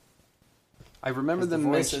separate. I remember them the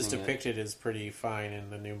voice mentioning is depicted as pretty fine in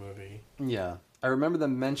the new movie. Yeah, I remember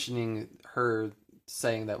them mentioning her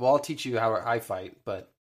saying that. Well, I'll teach you how I fight, but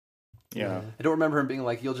yeah, I don't remember him being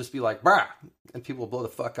like, "You'll just be like, brah," and people will blow the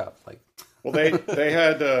fuck up. Like, well, they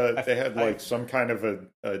had like some kind of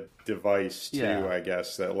a device too, I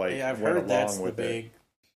guess that like I've went heard along that's with the it. big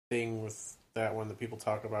thing with that one that people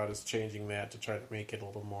talk about is changing that to try to make it a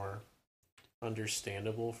little more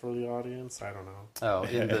understandable for the audience. I don't know. Oh,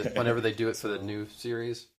 whenever they do it for the new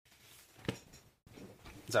series,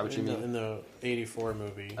 is that what you mean? In the '84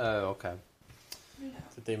 movie. Oh, okay.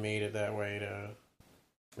 That they made it that way to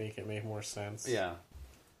make it make more sense. Yeah.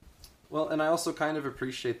 Well, and I also kind of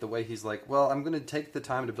appreciate the way he's like, well, I'm going to take the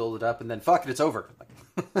time to build it up, and then fuck it, it's over.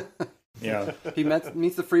 Yeah. He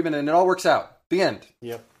meets the Freeman, and it all works out. The end.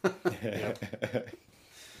 Yep.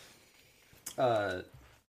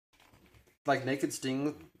 Like Naked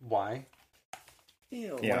Sting, why?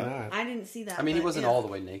 Ew. Yeah. Why not? I didn't see that. I mean, he but wasn't ew. all the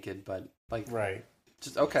way naked, but like, Right.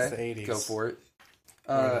 just okay, It's the 80s. go for it.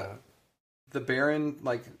 Why not? The Baron,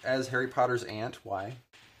 like as Harry Potter's aunt, why?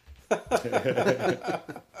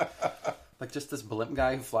 Like just this blimp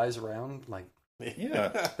guy who flies around, like.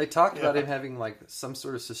 Yeah. They talked about him having like some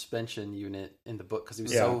sort of suspension unit in the book because he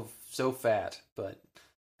was so fat, but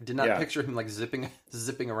I did not picture him like zipping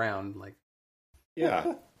around like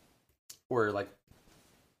or like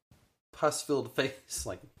pus-filled face,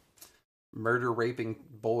 like murder raping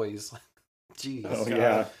boys. Jeez. Oh God.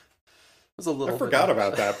 yeah. It was a little. I forgot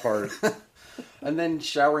about that part. And then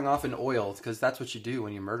showering off in oil because that's what you do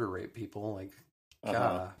when you murder rape people. Like,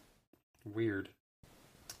 God, weird.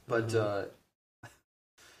 But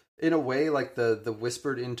in a way, like the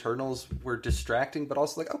whispered internals were distracting, but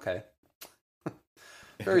also like okay,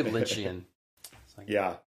 very Lynchian. It's like,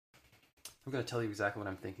 yeah. I'm going to tell you exactly what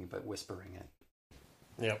I'm thinking, but whispering it.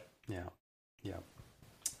 Yep. Yeah.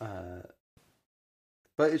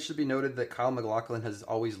 But it should be noted that Kyle MacLachlan has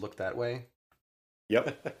always looked that way.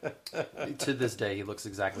 Yep. To this day, he looks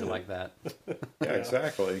exactly like that. Yeah,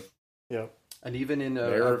 exactly. Yep. And even in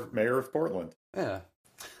Mayor of Portland. Yeah.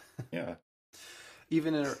 Yeah.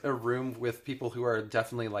 Even in a room with people who are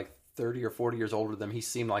definitely like 30 or 40 years older than him, he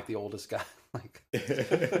seemed like the oldest guy. Like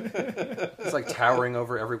it's like towering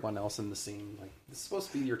over everyone else in the scene. Like it's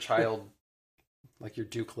supposed to be your child, like your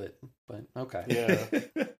Dukelet, but okay, Yeah.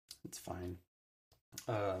 it's fine.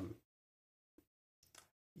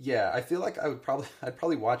 Yeah, I feel like I'd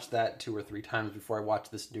probably watch that 2 or 3 times before I watch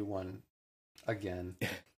this new one again.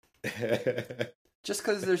 Just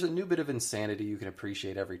because there's a new bit of insanity you can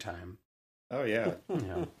appreciate every time. Oh yeah. You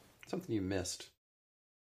know, something you missed.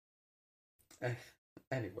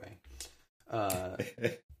 Anyway.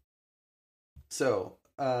 So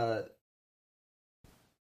I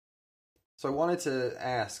wanted to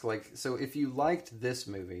ask, like, so if you liked this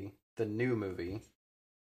movie, the new movie,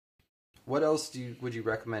 what else would you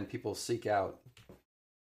recommend people seek out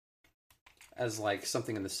as like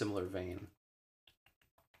something in the similar vein?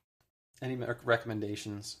 Any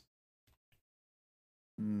recommendations?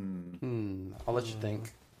 I'll let you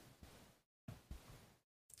think.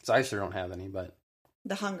 Because I sure don't have any, but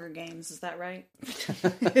The Hunger Games, is that right?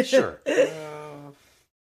 sure.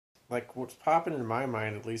 Like what's popping in my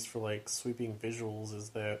mind, at least for like sweeping visuals, is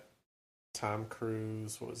that Tom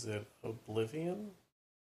Cruise, what was it, Oblivion?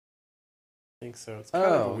 I think so. It's kind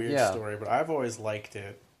of a weird story, but I've always liked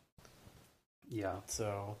it. Yeah.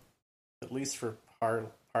 So, at least for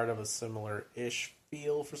part of a similar-ish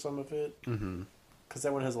feel for some of it. Mm-hmm. Because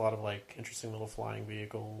that one has a lot of like interesting little flying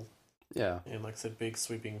vehicle. Yeah. And like I said, big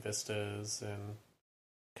sweeping vistas and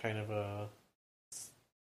kind of a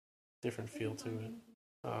different feel to it.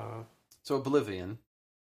 So Oblivion.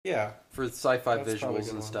 Yeah. For sci-fi That's probably a visuals good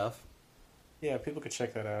and one. stuff. Yeah, people could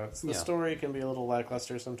check that out. The story can be a little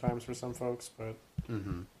lackluster sometimes for some folks, but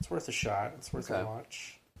it's worth a shot. It's worth a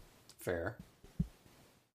watch. Fair.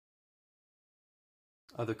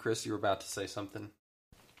 Other Chris, you were about to say something.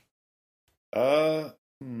 I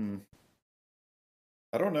don't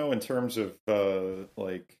know in terms of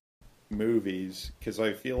like movies, because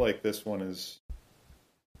I feel like this one is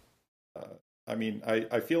I mean,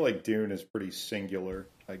 I feel like Dune is pretty singular,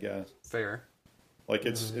 I guess. Fair. Like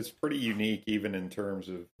it's pretty unique even in terms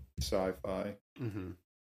of sci-fi.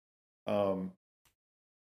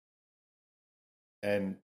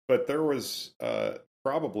 But there was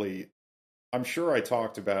probably, I'm sure I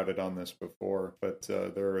talked about it on this before, but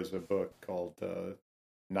there was a book called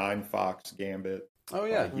Nine Fox Gambit. Oh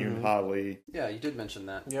yeah, Yoon Ha Lee. Yeah, you did mention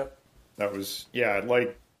that. Yep. That was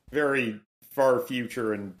like very far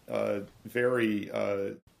future and very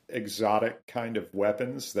exotic kind of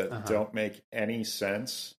weapons that don't make any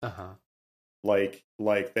sense. Like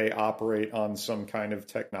they operate on some kind of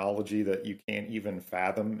technology that you can't even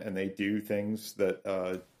fathom, and they do things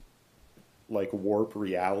that like warp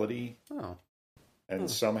reality. Oh. And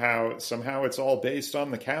somehow it's all based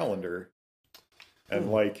on the calendar.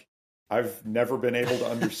 And like I've never been able to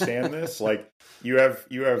understand this. Like you have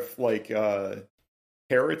like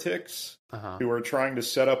heretics who are trying to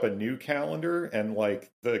set up a new calendar, and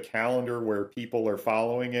like the calendar where people are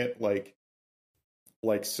following it like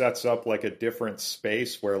sets up like a different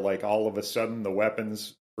space where like all of a sudden the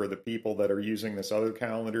weapons for the people that are using this other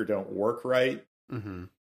calendar don't work right.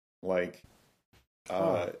 Like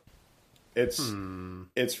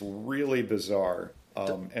it's really bizarre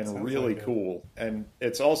and really cool, and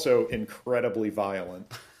it's also incredibly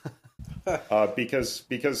violent. Because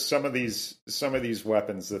some of these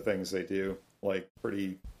weapons, the things they do, like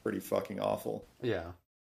pretty fucking awful. Yeah.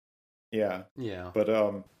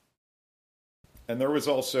 But and there was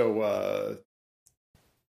also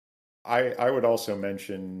I would also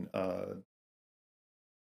mention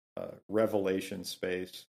Revelation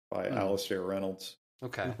Space by Alastair Reynolds.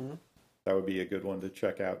 Okay. That would be a good one to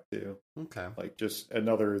check out too. Okay. Like just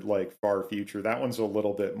another like far future. That one's a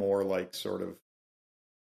little bit more like sort of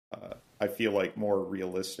I feel like more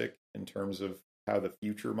realistic in terms of how the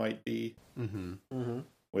future might be.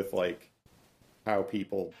 With like how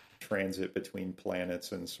people transit between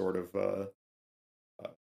planets and sort of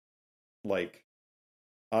like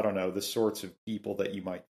I don't know, the sorts of people that you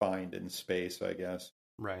might find in space, I guess.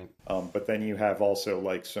 Right. But then you have also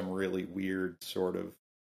like some really weird sort of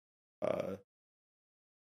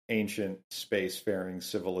ancient spacefaring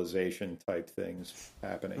civilization type things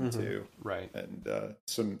happening too. Right. And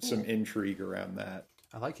some intrigue around that.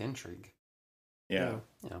 I like intrigue. Yeah.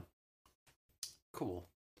 Cool.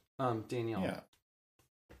 Danielle. Yeah.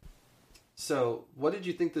 So, what did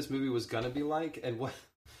you think this movie was gonna be like, and what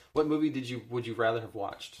movie would you rather have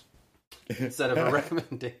watched instead of a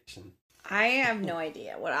recommendation? I have no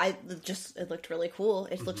idea. It looked really cool.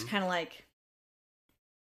 It looked kind of like,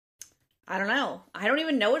 I don't know. I don't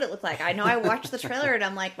even know what it looked like. I know I watched the trailer and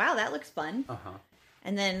I'm like, wow, that looks fun.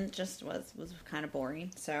 And then just was kind of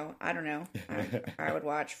boring. So I don't know. I would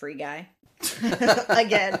watch Free Guy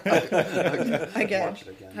again. Again. Watch it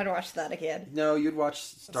again. I'd watch that again. No, you'd watch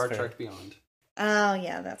Star Trek Beyond. Oh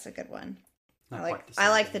yeah, that's a good one. I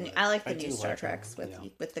like the new Star Treks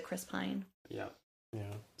with the Chris Pine. Yeah.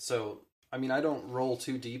 So I mean, I don't roll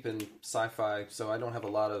too deep in sci-fi, so I don't have a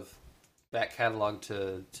lot of back catalog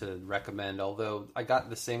to recommend. Although I got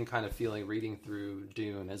the same kind of feeling reading through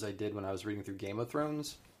Dune as I did when I was reading through Game of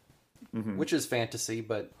Thrones, which is fantasy,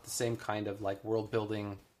 but the same kind of like world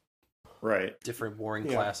building, right? Different warring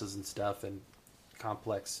classes and stuff, and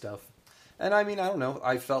complex stuff. And I mean, I don't know.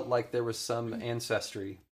 I felt like there was some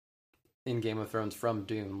ancestry in Game of Thrones from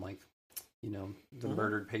Dune, like the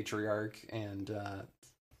murdered patriarch and a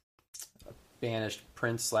banished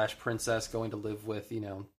prince/princess going to live with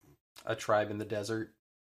a tribe in the desert.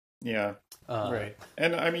 Yeah. Right.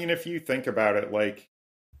 And I mean, if you think about it, like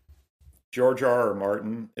George R.R.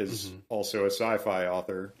 Martin is also a sci-fi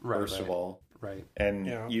author, first of all. Right.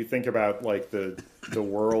 And you think about like the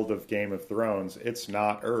world of Game of Thrones, it's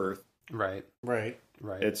not Earth. Right.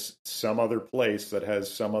 It's some other place that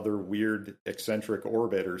has some other weird eccentric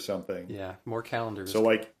orbit or something. Yeah, more calendars. So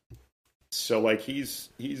like he's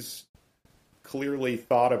clearly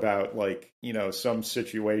thought about like, some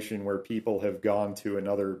situation where people have gone to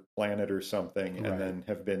another planet or something and then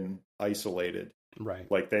have been isolated. Right.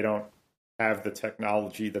 Like they don't have the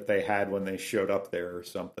technology that they had when they showed up there or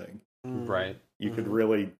something. Right. You could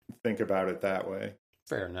really think about it that way.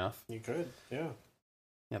 Fair enough. You could, yeah.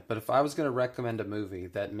 Yeah, but if I was going to recommend a movie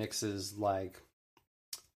that mixes like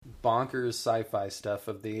bonkers sci-fi stuff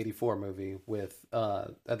of the 84 movie with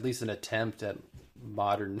at least an attempt at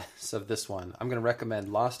modernness of this one, I'm going to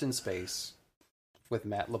recommend Lost in Space with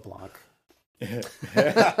Matt LeBlanc. Because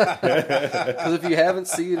if you haven't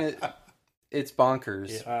seen it, it's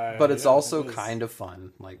bonkers, but it's also kind of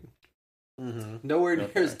fun. Like nowhere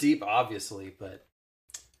near as deep, obviously,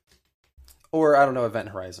 or I don't know, Event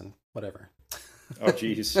Horizon, whatever. Oh,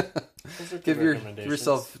 geez. Give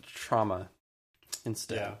yourself trauma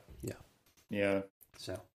instead. Yeah.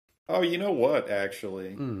 So. Oh, you know what?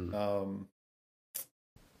 Actually,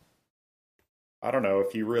 I don't know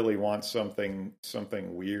if you really want something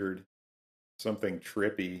weird, something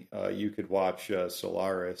trippy. You could watch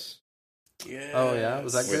Solaris. Yeah. Oh yeah,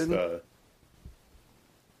 was that good?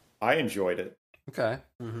 I enjoyed it. Okay.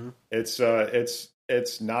 Mm-hmm. It's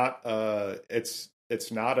not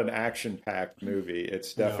an action-packed movie.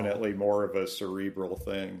 It's definitely more of a cerebral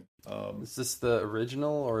thing. Is this the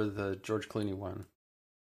original or the George Clooney one?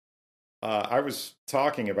 I was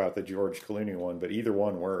talking about the George Clooney one, but either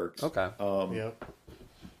one works. Okay. Yep.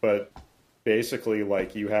 But basically,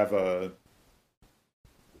 like, you have I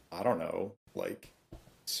don't know, like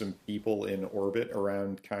some people in orbit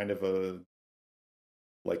around kind of a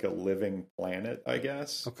living planet, I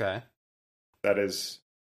guess. Okay. That is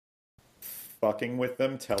fucking with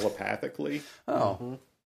them telepathically. Oh. Mm-hmm.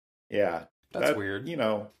 Yeah. That's weird. You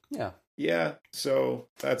know. Yeah. Yeah. So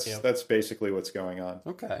that's basically what's going on.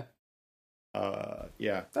 Okay.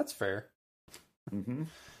 Yeah. That's fair. Mm-hmm.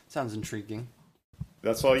 Sounds intriguing.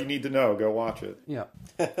 That's all you need to know. Go watch it. Yeah.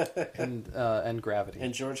 And Gravity.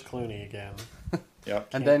 And George Clooney again. Yep.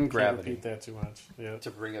 And then Can't Gravity. repeat that too much. Yep.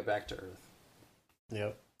 To bring it back to Earth.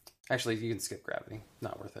 Yep. Actually, you can skip Gravity.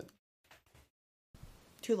 Not worth it.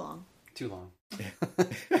 Too long. Too long.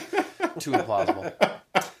 Too implausible.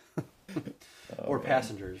 Or man.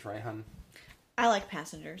 Passengers, right, hun? I like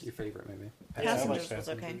Passengers. Your favorite movie. Passengers I like was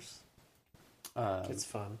okay. It's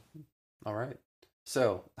fun. All right.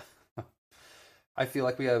 So, I feel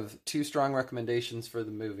like we have two strong recommendations for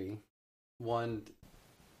the movie. One,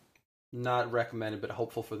 not recommended, but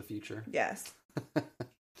hopeful for the future. Yes.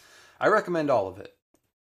 I recommend all of it.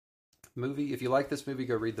 Movie, if you like this movie,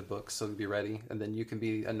 go read the books so be ready, and then you can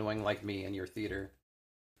be annoying like me in your theater.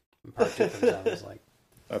 And part 2 comes out, it's like...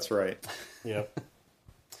 That's right. Yep.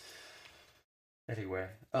 Anyway,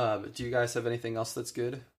 do you guys have anything else that's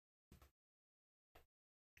good?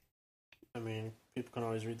 I mean, people can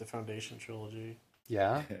always read the Foundation trilogy.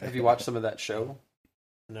 Yeah? Have you watched some of that show?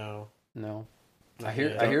 No. No. Not I hear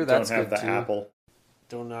yet. that's don't have good the too. Apple.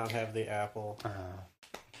 Do not have the Apple.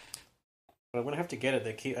 But I'm gonna have to get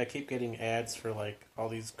it. I keep getting ads for like all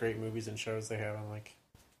these great movies and shows they have. I'm like,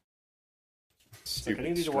 I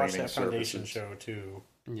need to watch that Foundation show too.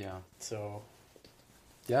 Yeah. So.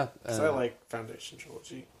 Yeah. I like Foundation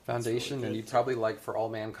trilogy. Foundation, really and you'd probably like For All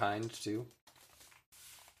Mankind too.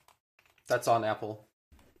 That's on Apple.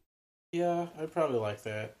 Yeah, I'd probably like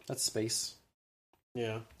that. That's space.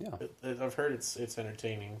 Yeah. Yeah. I've heard it's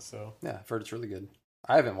entertaining. So. Yeah, I've heard it's really good.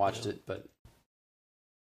 I haven't watched it, but.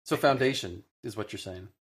 So Foundation is what you're saying.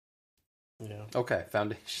 Yeah. Okay,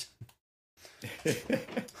 Foundation.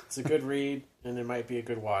 It's a good read, and it might be a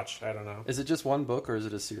good watch. I don't know. Is it just one book, or is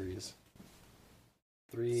it a series?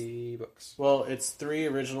 3 books. Well, it's 3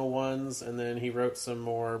 original ones, and then he wrote some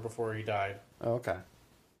more before he died. Oh, okay.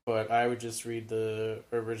 But I would just read the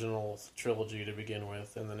original trilogy to begin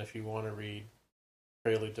with, and then if you want to read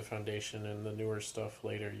Prelude to Foundation and the newer stuff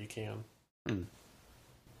later, you can. Mm.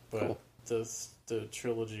 But cool.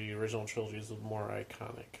 The original trilogy is more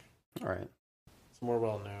iconic. All right. It's more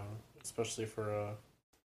well known, especially for a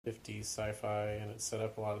 50s sci-fi, and it set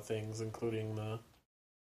up a lot of things, including the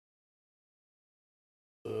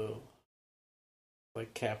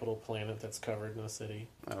like capital planet that's covered in a city.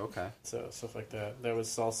 Oh, okay. So stuff like that. That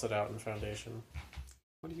was all set out in Foundation.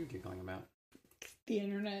 What are you giggling about? The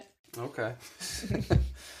internet. Okay.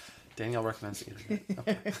 Danielle recommends the internet.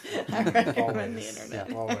 Okay. I recommend Always. the internet.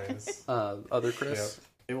 Yeah, always. Other Chris? Yep.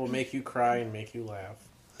 It will make you cry and make you laugh.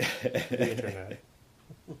 The internet.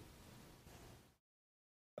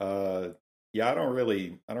 Yeah, I don't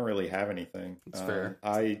really have anything. It's fair.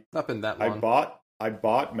 I Not been that long. I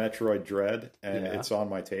bought Metroid Dread, and Yeah. it's on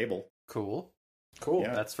my table. Cool. Cool.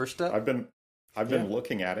 That's first step. I've been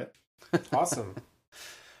looking at it. Awesome.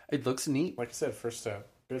 It looks neat. Like I said, first step.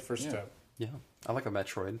 Good first step. Yeah. I like a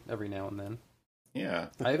Metroid every now and then. Yeah.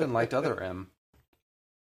 I even liked other M.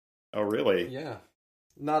 Oh, really? Yeah.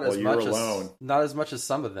 Not Well, as you're much alone. not as much as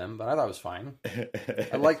some of them, but I thought it was fine.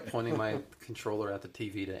 I like pointing my controller at the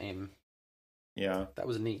TV to aim. Yeah. That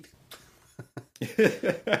was neat.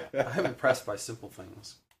 I'm impressed by simple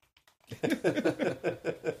things.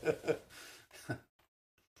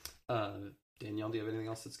 Danielle, do you have anything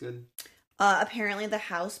else that's good? Apparently, the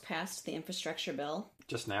House passed the infrastructure bill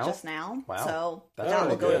Just now? just now. Wow. So That's that will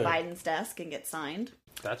pretty go to good. Biden's desk and get signed.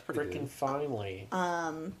 That's pretty Freaking good. finally.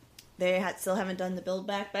 They still haven't done the Build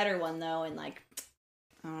Back Better one though, and like,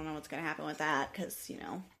 I don't know what's going to happen with that because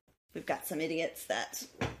we've got some idiots that.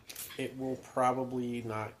 It will probably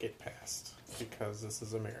not get passed because this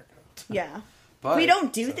is America. Yeah. But we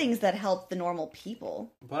don't do things that help the normal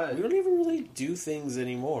people. But we don't even really do things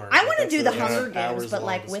anymore. I want to do the That's Hunger Games, hours-long but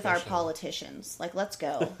like with our discussion. politicians. Like, let's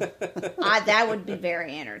go. That would be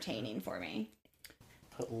very entertaining for me.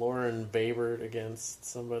 Put Lauren Babert against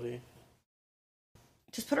somebody.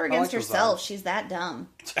 Just put her against like those herself. odds. She's that dumb.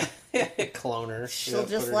 Clone her. She'll Yeah,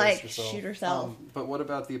 just put her like against herself. shoot herself. but what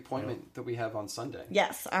about the appointment that we have on Sunday?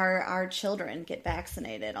 Yes, our children get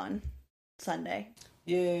vaccinated on Sunday.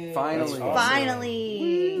 Yay! Finally. That's awesome. Finally.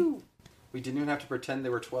 Woo! We didn't even have to pretend they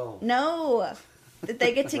were 12. No. That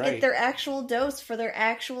they get to Right. get their actual dose for their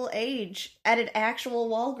actual age at an actual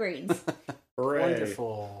Walgreens. Hooray.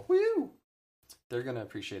 Wonderful. Woo! They're going to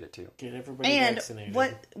appreciate it too. Get everybody And vaccinated.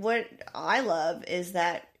 what I love is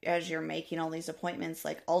that as you're making all these appointments,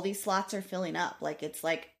 like all these slots are filling up. Like it's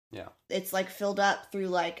like filled up through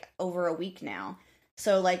like over a week now.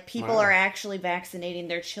 So like people Wow. are actually vaccinating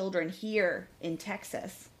their children here in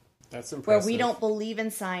Texas, That's where impressive. we don't believe in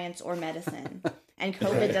science or medicine, and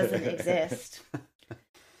COVID doesn't exist.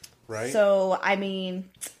 Right? So I mean,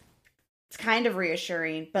 it's kind of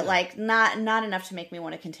reassuring, but like not enough to make me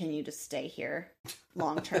want to continue to stay here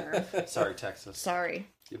long term. Sorry, Texas. Sorry.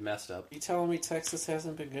 You messed up. You telling me Texas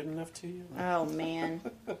hasn't been good enough to you? Oh man,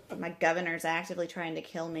 my governor's actively trying to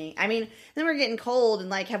kill me. I mean, then we're getting cold, and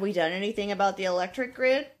like, have we done anything about the electric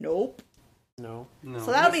grid? Nope. No. No. So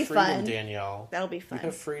You that'll have be freedom, fun. Danielle. That'll be You fun.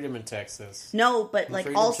 have freedom in Texas. No, but like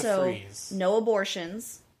freedom to also freeze. no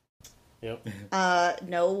abortions. Yep.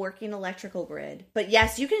 No working electrical grid. But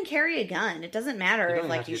yes, you can carry a gun. It doesn't matter You don't if even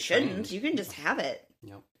like have to you get shouldn't. trained. You can just have it.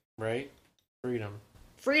 Yep. Right? Freedom.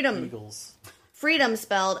 Freedom. Eagles. Freedom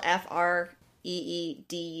spelled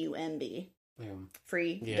FREEDUMB. Boom.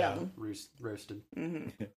 Freedom. Yeah. Roasted. Mm-hmm.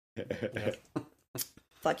 Yep.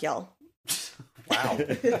 Fuck y'all. Wow.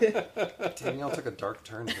 Danielle took a dark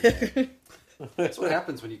turn today. That's what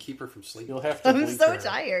happens when you keep her from sleep. You'll have to I'm bleep so her.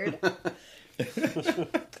 tired.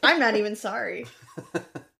 I'm not even sorry.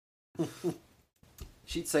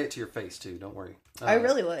 She'd say it to your face too. Don't worry. I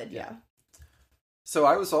really would. Yeah. So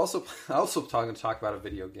I also talk about a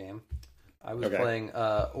video game. I was Okay. playing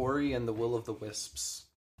Ori and the Will of the Wisps,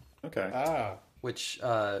 Okay. Ah. which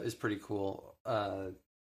is pretty cool.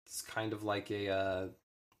 It's kind of like a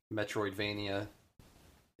Metroidvania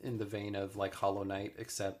in the vein of like Hollow Knight,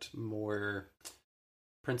 except more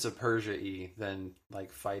Prince of Persia-y than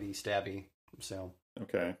like fighty stabby. So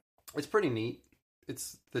Okay. it's pretty neat.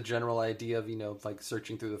 It's the general idea of, like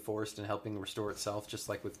searching through the forest and helping restore itself, just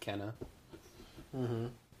like with Kenna. Mm-hmm.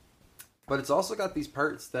 But it's also got these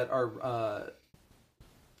parts that are,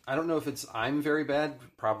 I don't know if I'm very bad,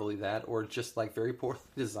 probably that, or just like very poorly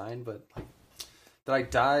designed, but like that I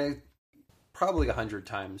die probably 100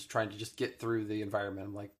 times trying to just get through the environment.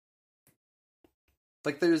 I'm like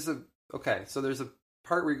there's a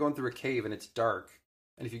part where you're going through a cave and it's dark,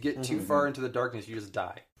 and if you get too far into the darkness, you just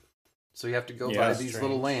die. So you have to go by that's these strange.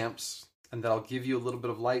 little lamps, and that'll give you a little bit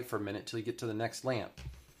of light for a minute till you get to the next lamp.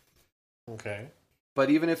 Okay. But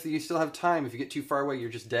even if you still have time, if you get too far away, you're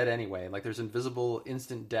just dead anyway. Like there's invisible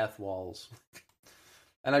instant death walls.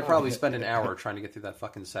 And I'd probably spend an hour trying to get through that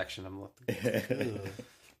fucking section. I'm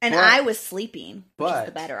And But- I was sleeping, which is the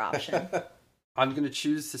but- better option. I'm going to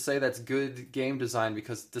choose to say that's good game design,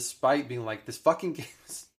 because despite being like, this fucking game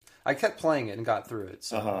is... I kept playing it and got through it.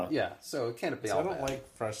 So yeah, so it can't be So all I don't bad.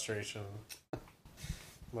 like frustration.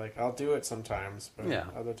 Like, I'll do it sometimes, but Yeah.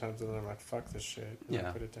 other times then I'm like, fuck this shit. And I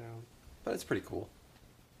Yeah. put it down. But it's pretty cool.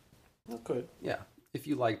 Oh, good. Yeah, if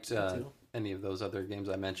you liked deal. any of those other games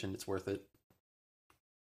I mentioned, it's worth it.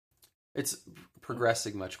 It's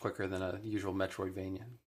progressing much quicker than a usual Metroidvania.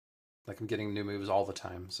 Like, I'm getting new moves all the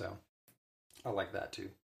time, so I like that too.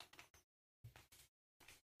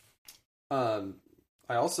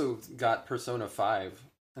 I also got Persona 5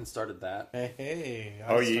 and started that. Hey.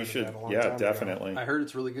 I Oh, you started should. that a long Yeah, time ago. definitely. I heard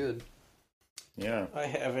it's really good. Yeah. I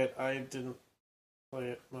have it. I didn't play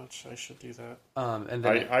it much. I should do that. And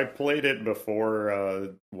then I played it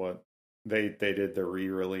before what they did the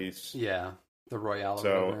re-release. yeah, the Royale. or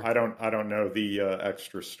So whatever. I don't know the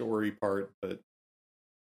extra story part, but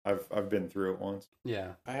I've been through it once.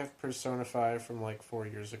 Yeah, I have Persona 5 from like 4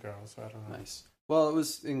 years ago, so I don't know. nice. Well, it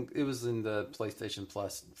was in the PlayStation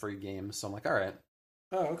Plus free game, so I'm like, all right,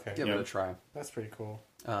 Oh, okay. give it a try. That's pretty cool.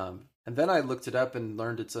 And then I looked it up and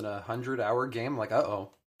learned it's a 100-hour game. I'm like, uh-oh.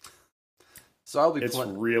 So I'll be It's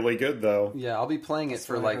really good though. yeah, I'll be playing it That's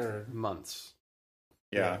for what I like heard. months.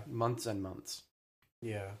 Yeah. Months and months.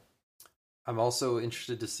 Yeah. I'm also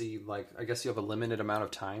interested to see, like, I guess you have a limited amount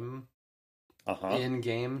of time Uh-huh. in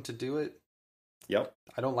game to do it. Yep.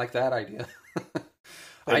 I don't like that idea.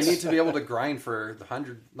 I need to be able to grind for the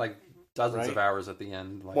 100, like dozens of hours at the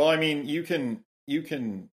end. Well, I mean, you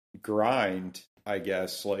can grind, I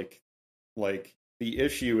guess. Like the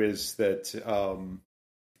issue is that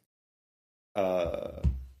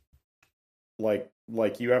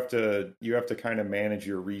like you have to kind of manage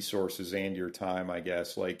your resources and your time, I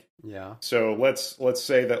guess. Like, yeah. So let's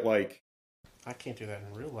say that, like, I can't do that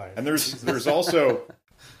in real life. And there's also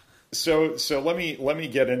so let me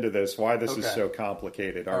get into this, why this is so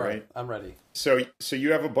complicated. All right, I'm ready. So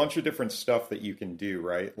you have a bunch of different stuff that you can do,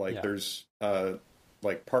 right? Like there's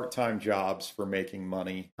like part-time jobs for making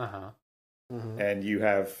money. Mm-hmm. And you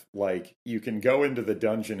have, like, you can go into the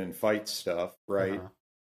dungeon and fight stuff, right?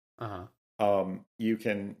 You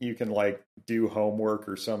can like do homework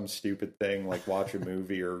or some stupid thing, like watch a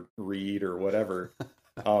movie or read or whatever.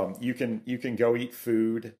 You can go eat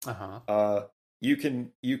food. You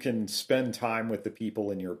can spend time with the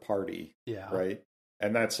people in your party. Yeah. Right.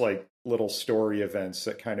 And that's like little story events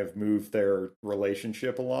that kind of move their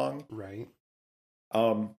relationship along. Right.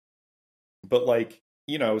 But, like,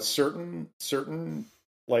 you know, certain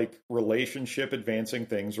like relationship advancing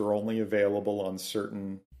things are only available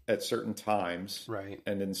at certain times, right,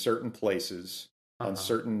 and in certain places on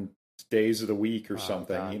certain days of the week or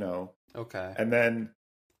something. God. You know. Okay. And then,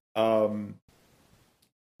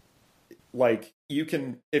 like, you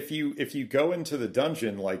can, if you go into the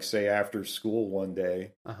dungeon, like, say after school one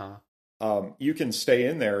day, you can stay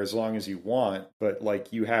in there as long as you want, but,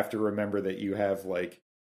 like, you have to remember that you have, like,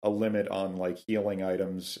 a limit on, like, healing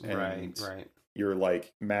items and right. your,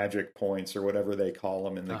 like, magic points or whatever they call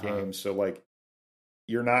them in the game. So, like,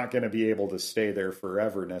 you're not going to be able to stay there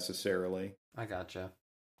forever necessarily. I gotcha.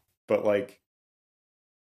 But, like,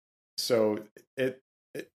 so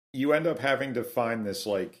you end up having to find this,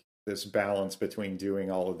 like, this balance between doing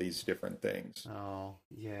all of these different things. Oh,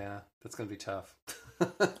 yeah. That's going to be tough.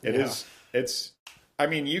 It is. It's, I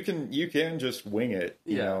mean, you can just wing it,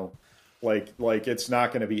 you know. Like it's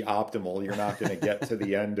not going to be optimal. You're not going to get to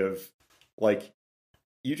the end of, like,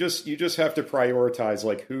 you just have to prioritize,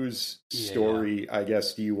 like, whose story, I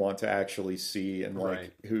guess, do you want to actually see, and,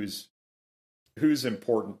 like, who's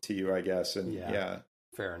important to you, I guess. And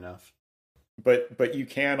fair enough. But you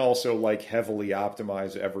can also, like, heavily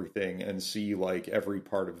optimize everything and see, like, every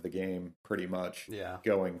part of the game pretty much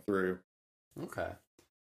going through. Okay.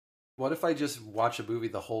 What if I just watch a movie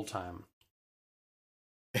the whole time?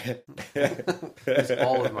 Use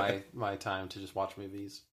all of my time to just watch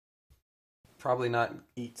movies. Probably not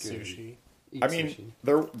eat sushi. I mean,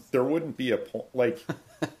 there wouldn't be a point. Like,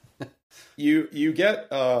 you get.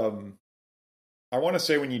 I want to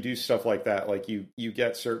say when you do stuff like that, like you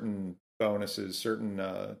get certain bonuses, certain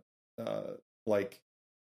like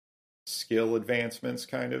skill advancements,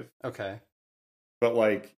 kind of. Okay. But,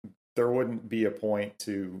 like, there wouldn't be a point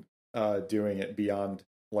to doing it beyond.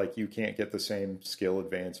 Like, you can't get the same skill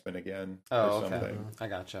advancement again or something. Okay. I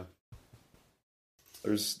gotcha.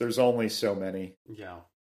 There's only so many. Yeah.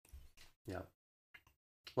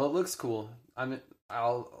 Well, it looks cool.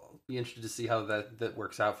 I'll be interested to see how that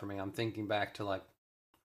works out for me. I'm thinking back to, like,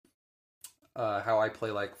 how I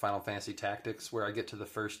play, like, Final Fantasy Tactics, where I get to the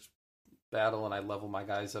first battle and I level my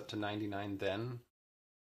guys up to 99 then.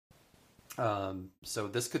 So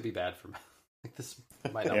this could be bad for me. Like, this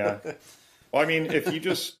might not work. Well, I mean, if you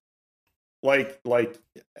just like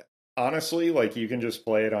honestly, like, you can just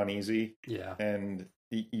play it on easy, and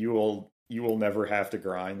you will never have to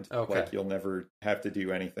grind. Okay. Like, you'll never have to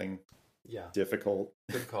do anything difficult.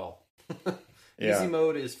 Good call. Easy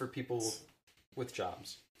mode is for people with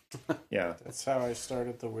jobs. That's how I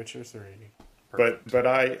started The Witcher 3. Perfect. But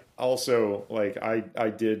I also, like, I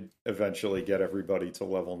did eventually get everybody to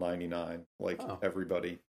level 99, like,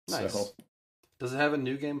 everybody. Nice. So. Does it have a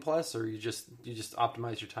New Game Plus, or you just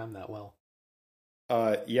optimize your time that well?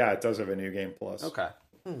 Yeah, it does have a New Game Plus. Okay.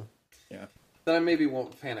 Yeah. Then I maybe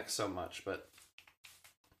won't panic so much, but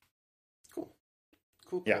cool.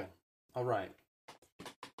 Yeah. All right.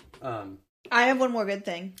 I have one more good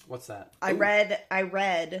thing. What's that? I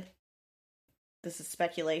read. This is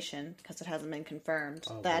speculation because it hasn't been confirmed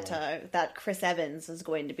that Chris Evans is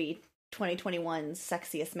going to be 2021's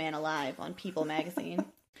sexiest man alive on People magazine.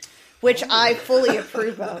 Which I fully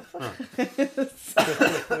approve of.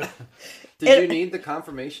 Did you need the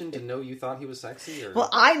confirmation to know you thought he was sexy? Or? Well,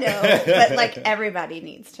 I know, but, like, everybody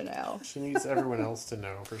needs to know. She needs everyone else to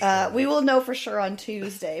know for sure. We will know for sure on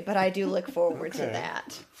Tuesday, but I do look forward to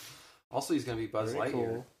that. Also, he's going to be Buzz Lightyear.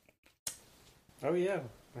 Cool. Oh, yeah.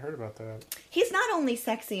 I heard about that. He's not only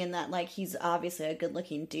sexy in that, like, he's obviously a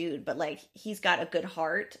good-looking dude, but, like, he's got a good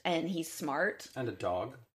heart, and he's smart. And a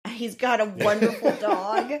dog. He's got a wonderful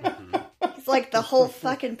dog. He's like the whole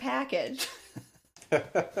fucking package.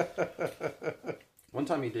 One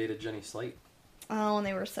time he dated Jenny Slate. Oh, and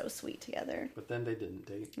they were so sweet together. But then they didn't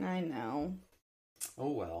date. I know.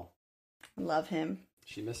 Oh well. I love him.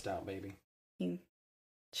 She missed out, baby.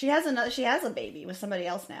 She has a baby with somebody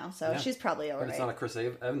else now, so she's probably alright. But it's not a Chris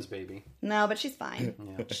Evans baby. No, but she's fine.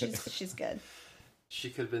 Yeah. She's good. She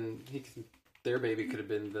could have been. Their baby could have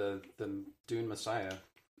been the Dune Messiah,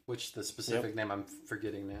 which the specific name I'm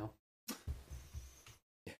forgetting now.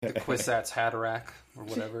 The Kwisatz Haderach or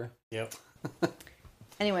whatever. Yep.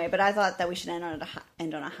 Anyway, but I thought that we should end on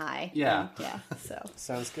a high. Yeah. Yeah. So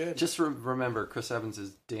sounds good. Just remember, Chris Evans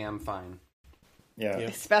is damn fine. Yeah.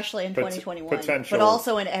 Especially in 2021, potential. but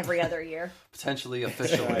also in every other year. Potentially,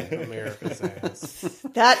 officially, America's ass.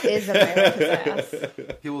 That is America's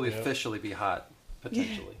ass. He will officially be hot.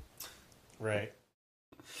 Potentially. Right.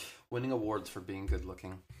 Winning awards for being good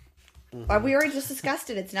looking. Mm-hmm. We already just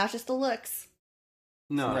discussed it. It's not just the looks.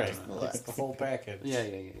 No, right. It's the whole package. Yeah.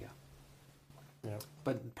 Yep.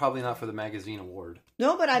 But probably not for the magazine award.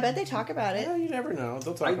 No, but I bet they talk about it. Well, you never know.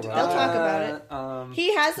 They'll talk about it. They'll talk about it.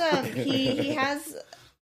 He has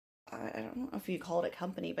I don't know if you call it a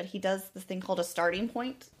company, but he does this thing called a starting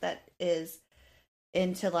point that is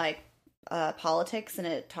into like politics, and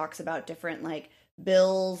it talks about different like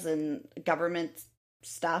bills and government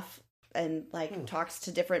stuff, and like talks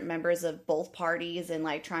to different members of both parties, and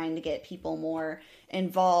like trying to get people more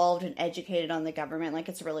involved and educated on the government. Like,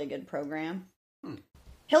 it's a really good program.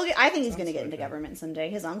 I think he's going to get into government someday.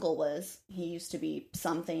 His uncle was. He used to be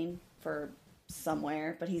something for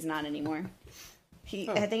somewhere, but he's not anymore.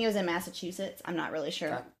 I think he was in Massachusetts. I'm not really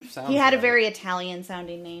sure. He had a very Italian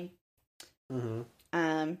sounding name.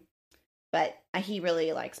 Mm-hmm. But he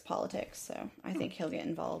really likes politics, so I think he'll get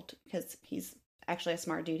involved because he's actually a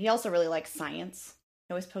smart dude. He also really likes science.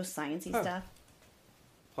 He always posts sciencey stuff.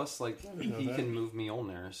 Plus, like, he can move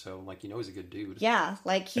Mjolnir, so, like, he's a good dude. Yeah,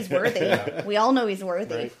 like, he's worthy. We all know he's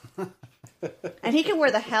worthy. Right. And he can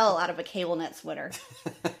wear the hell out of a cable net sweater.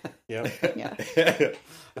 Yep. Yeah.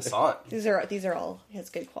 I saw it. These are all his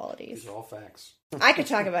good qualities. These are all facts. I could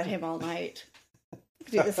talk about him all night.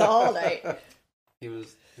 Do this all night. He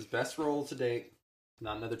was his best role to date.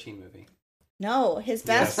 Not another teen movie. No, his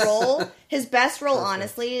best role. His best role,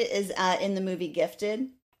 honestly, is in the movie Gifted,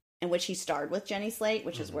 in which he starred with Jenny Slate,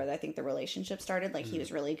 which is where I think the relationship started. Like, he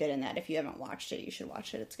was really good in that. If you haven't watched it, you should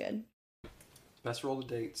watch it. It's good. Best role to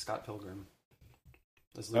date, Scott Pilgrim.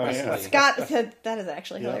 Scott, that is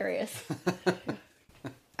actually hilarious.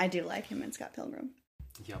 I do like him in Scott Pilgrim.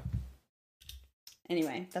 Yep.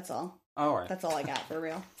 Anyway, that's all. All right. That's all I got for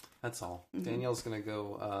real. That's all. Mm-hmm. Danielle's going to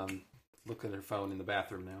go look at her phone in the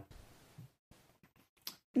bathroom now.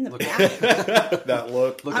 In the bathroom? That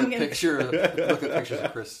look. Look at pictures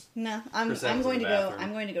of Chris. No, I'm going to go.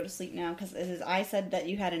 I'm going to go to sleep now because I said that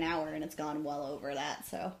you had an hour and it's gone well over that.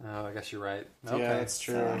 So. Oh, I guess you're right. Okay. Yeah, that's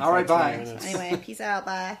true. So, all right, bye. Anyway, peace out.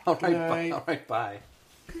 Bye. All right, bye.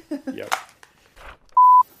 Yep.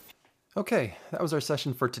 Okay, that was our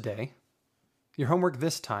session for today. Your homework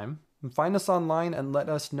this time: find us online and let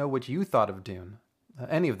us know what you thought of Dune,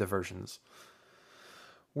 any of the versions.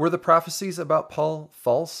 Were the prophecies about Paul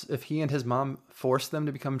false if he and his mom forced them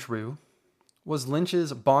to become true? Was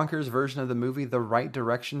Lynch's bonkers version of the movie the right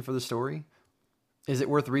direction for the story? Is it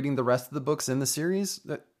worth reading the rest of the books in the series?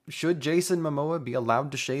 Should Jason Momoa be allowed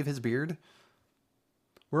to shave his beard?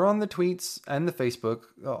 We're on the tweets and the Facebook,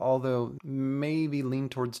 although maybe lean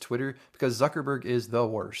towards Twitter because Zuckerberg is the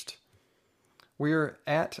worst. We're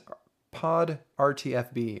at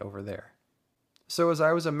PodRTFB over there. So as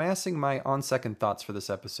I was amassing my on-second thoughts for this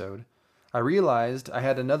episode, I realized I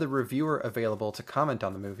had another reviewer available to comment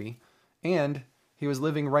on the movie, and he was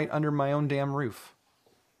living right under my own damn roof.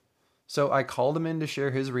 So I called him in to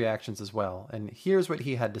share his reactions as well, and here's what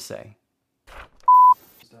he had to say.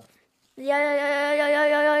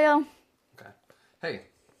 Yo. Okay. Hey,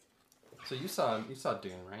 so you saw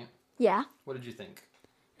Dune, right? Yeah. What did you think?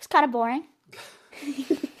 It's kind of boring.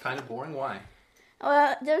 Kind of boring? Why?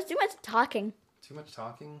 There was too much talking. Too much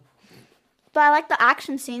talking? But I like the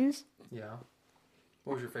action scenes. Yeah.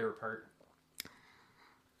 What was your favorite part?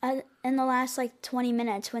 In the last 20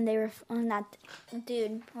 minutes when that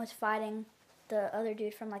dude was fighting the other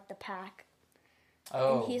dude from the pack.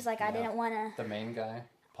 Oh. And he's I didn't want to. The main guy,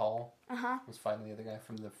 Paul. Uh-huh. Was fighting the other guy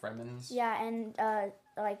from the Fremens. Yeah, and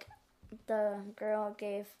the girl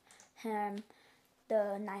gave him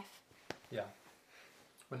the knife. Yeah.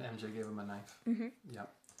 When MJ gave him a knife. Mm-hmm. Yeah.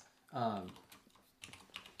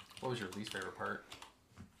 What was your least favorite part?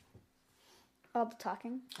 All the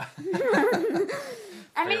talking.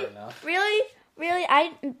 I mean, enough. really,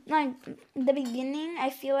 the beginning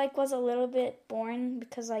I feel was a little bit boring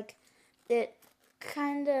because it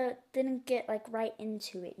kind of didn't get like right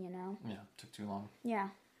into it, you know? Yeah, took too long. Yeah,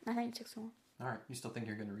 I think it took so long. All right, you still think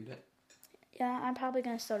you're going to read it? Yeah, I'm probably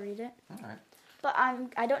going to still read it. All right. But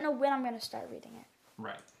I don't know when I'm going to start reading it.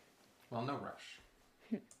 Right. Well, no rush.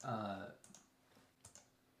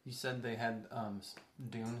 You said they had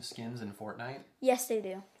Dune skins in Fortnite? Yes, they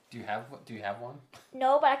do. Do you have one?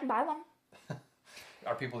 No, but I can buy one.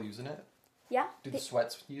 Are people using it? Yeah. Do the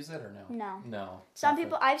sweats use it or no? No. No. Some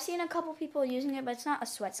people, I've seen a couple people using it, but it's not a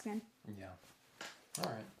sweat skin. Yeah.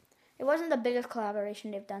 All right. It wasn't the biggest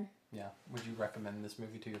collaboration they've done. Yeah. Would you recommend this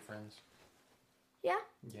movie to your friends? Yeah.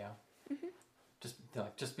 Yeah.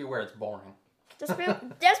 Just be aware it's boring. Just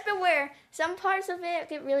beware. Some parts of it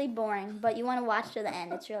get really boring, but you want to watch to the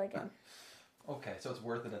end. It's really good. Okay, so it's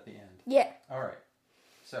worth it at the end. Yeah. All right.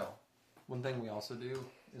 So, one thing we also do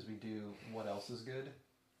is we do What Else Is Good.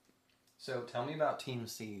 So, tell me about Team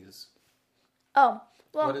C's. Oh,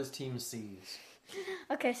 well. What is Team C's?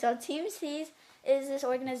 Okay, so Team C's is this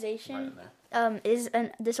organization. Right in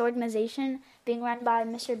there. This organization being run by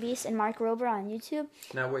Mr. Beast and Mark Rober on YouTube.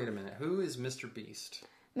 Now, wait a minute. Who is Mr. Beast?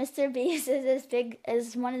 Mr. Beast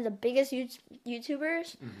is one of the biggest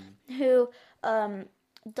YouTubers who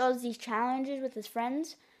does these challenges with his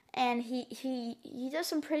friends, and he does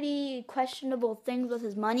some pretty questionable things with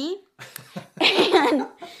his money. And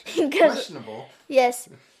Questionable? Yes,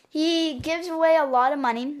 he gives away a lot of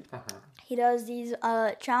money. He does these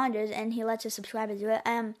challenges, and he lets his subscribers do it.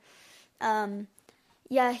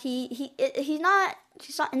 Yeah, he's not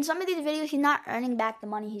in some of these videos. He's not earning back the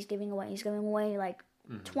money he's giving away. He's giving away like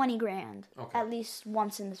 20 grand at least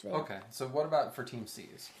once in this video. Okay, so what about for Team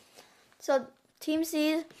C's? So Team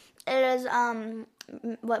C's, it is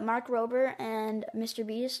what Mark Rober and Mr.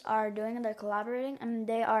 Beast are doing. They're collaborating, and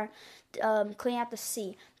they are cleaning out the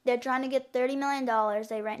sea. They're trying to get $30 million.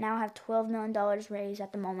 They right now have $12 million raised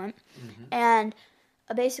at the moment. And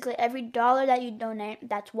basically every dollar that you donate,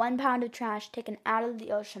 that's 1 pound of trash taken out of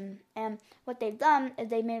the ocean. And what they've done is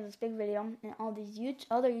they made this big video, and all these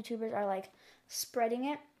other YouTubers are like spreading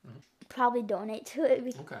it. Probably donate to it.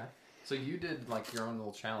 Okay. So you did like your own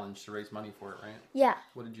little challenge to raise money for it, right? Yeah.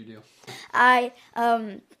 What did you do? I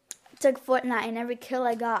took Fortnite, and every kill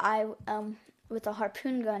I got, I with a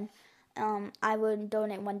harpoon gun, I would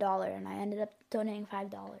donate $1, and I ended up donating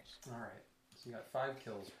 $5. All right. So you got 5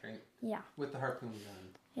 kills, right? Yeah. With the harpoon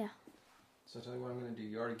gun. Yeah. So I'll tell you what I'm going to do.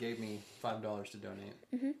 You already gave me $5 to donate.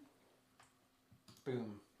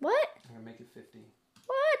 Boom. What? I'm going to make it 50.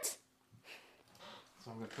 What?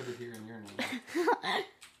 So I'm going to put it here in your name.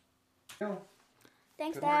 Go.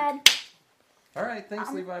 Thanks, Good Dad. work. All right.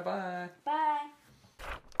 Thanks, Levi. Bye. Bye.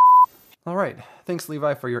 All right. Thanks,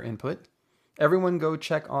 Levi, for your input. Everyone go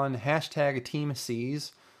check on #Team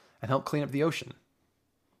Seas and help clean up the ocean.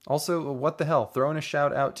 Also, what the hell? Throw in a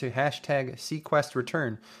shout out to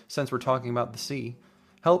 #SeaQuestReturn since we're talking about the sea.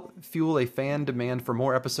 Help fuel a fan demand for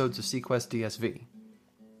more episodes of SeaQuest DSV.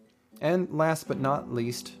 And last but not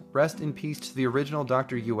least, rest in peace to the original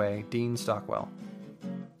Dr. UA, Dean Stockwell.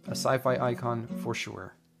 A sci-fi icon for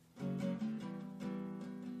sure.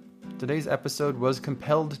 Today's episode was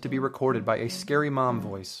compelled to be recorded by a scary mom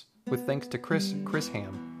voice, with thanks to Chris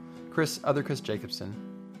Ham, Chris Jacobson,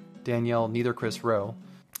 Danielle Neither Chris Rowe.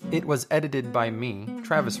 It was edited by me,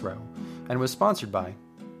 Travis Rowe, and was sponsored by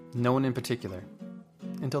no one in particular.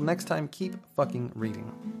 Until next time, keep fucking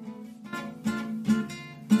reading.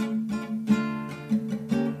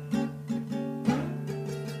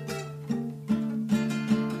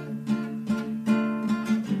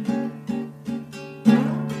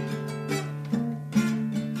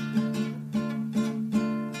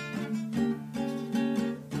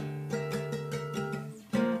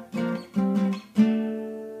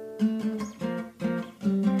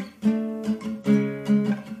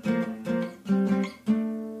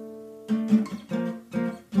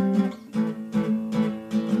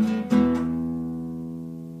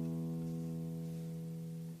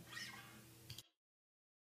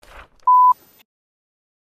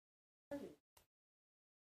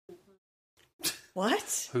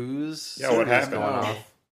 What? What happened? Going off?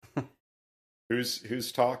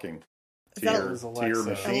 Who's talking? Is that To your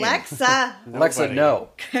machine. Alexa. Alexa, no.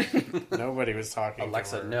 Nobody was talking.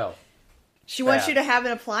 Alexa, to her. no. She wants you to have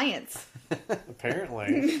an appliance.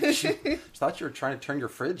 Apparently. She thought you were trying to turn your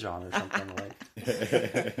fridge on or something.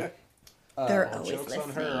 They're always Joke's on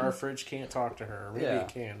listening. her. Our fridge can't talk to her. Maybe it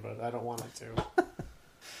can, but I don't want it to.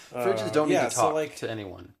 Fridges don't need to talk so to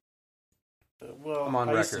anyone. Well, I'm on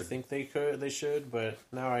I used to record. think they should, but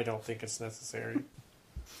now I don't think it's necessary.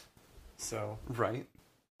 So Right.